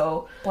 guys.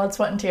 So, Blood,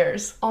 sweat, and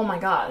tears. oh my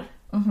God.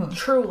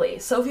 Truly.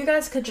 So if you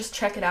guys could just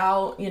check it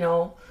out,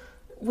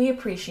 we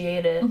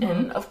appreciate it.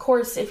 And of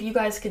course, if you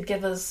guys could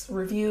give us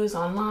reviews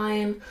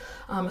online,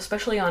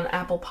 especially on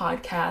Apple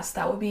Podcasts,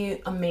 that would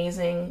be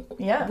amazing.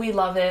 Yeah. We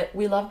love it.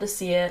 We love to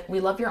see it.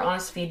 We love your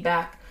honest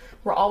feedback.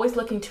 We're always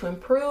looking to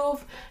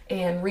improve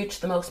and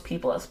reach the most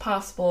people as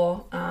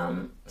possible.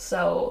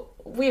 So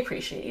we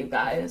appreciate you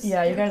guys.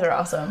 Yeah, you guys are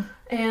awesome.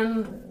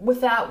 And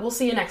with that, we'll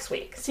see you next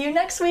week. See you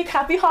next week.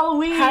 Happy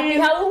Halloween. Happy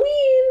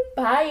Halloween.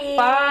 Bye.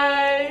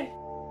 Bye.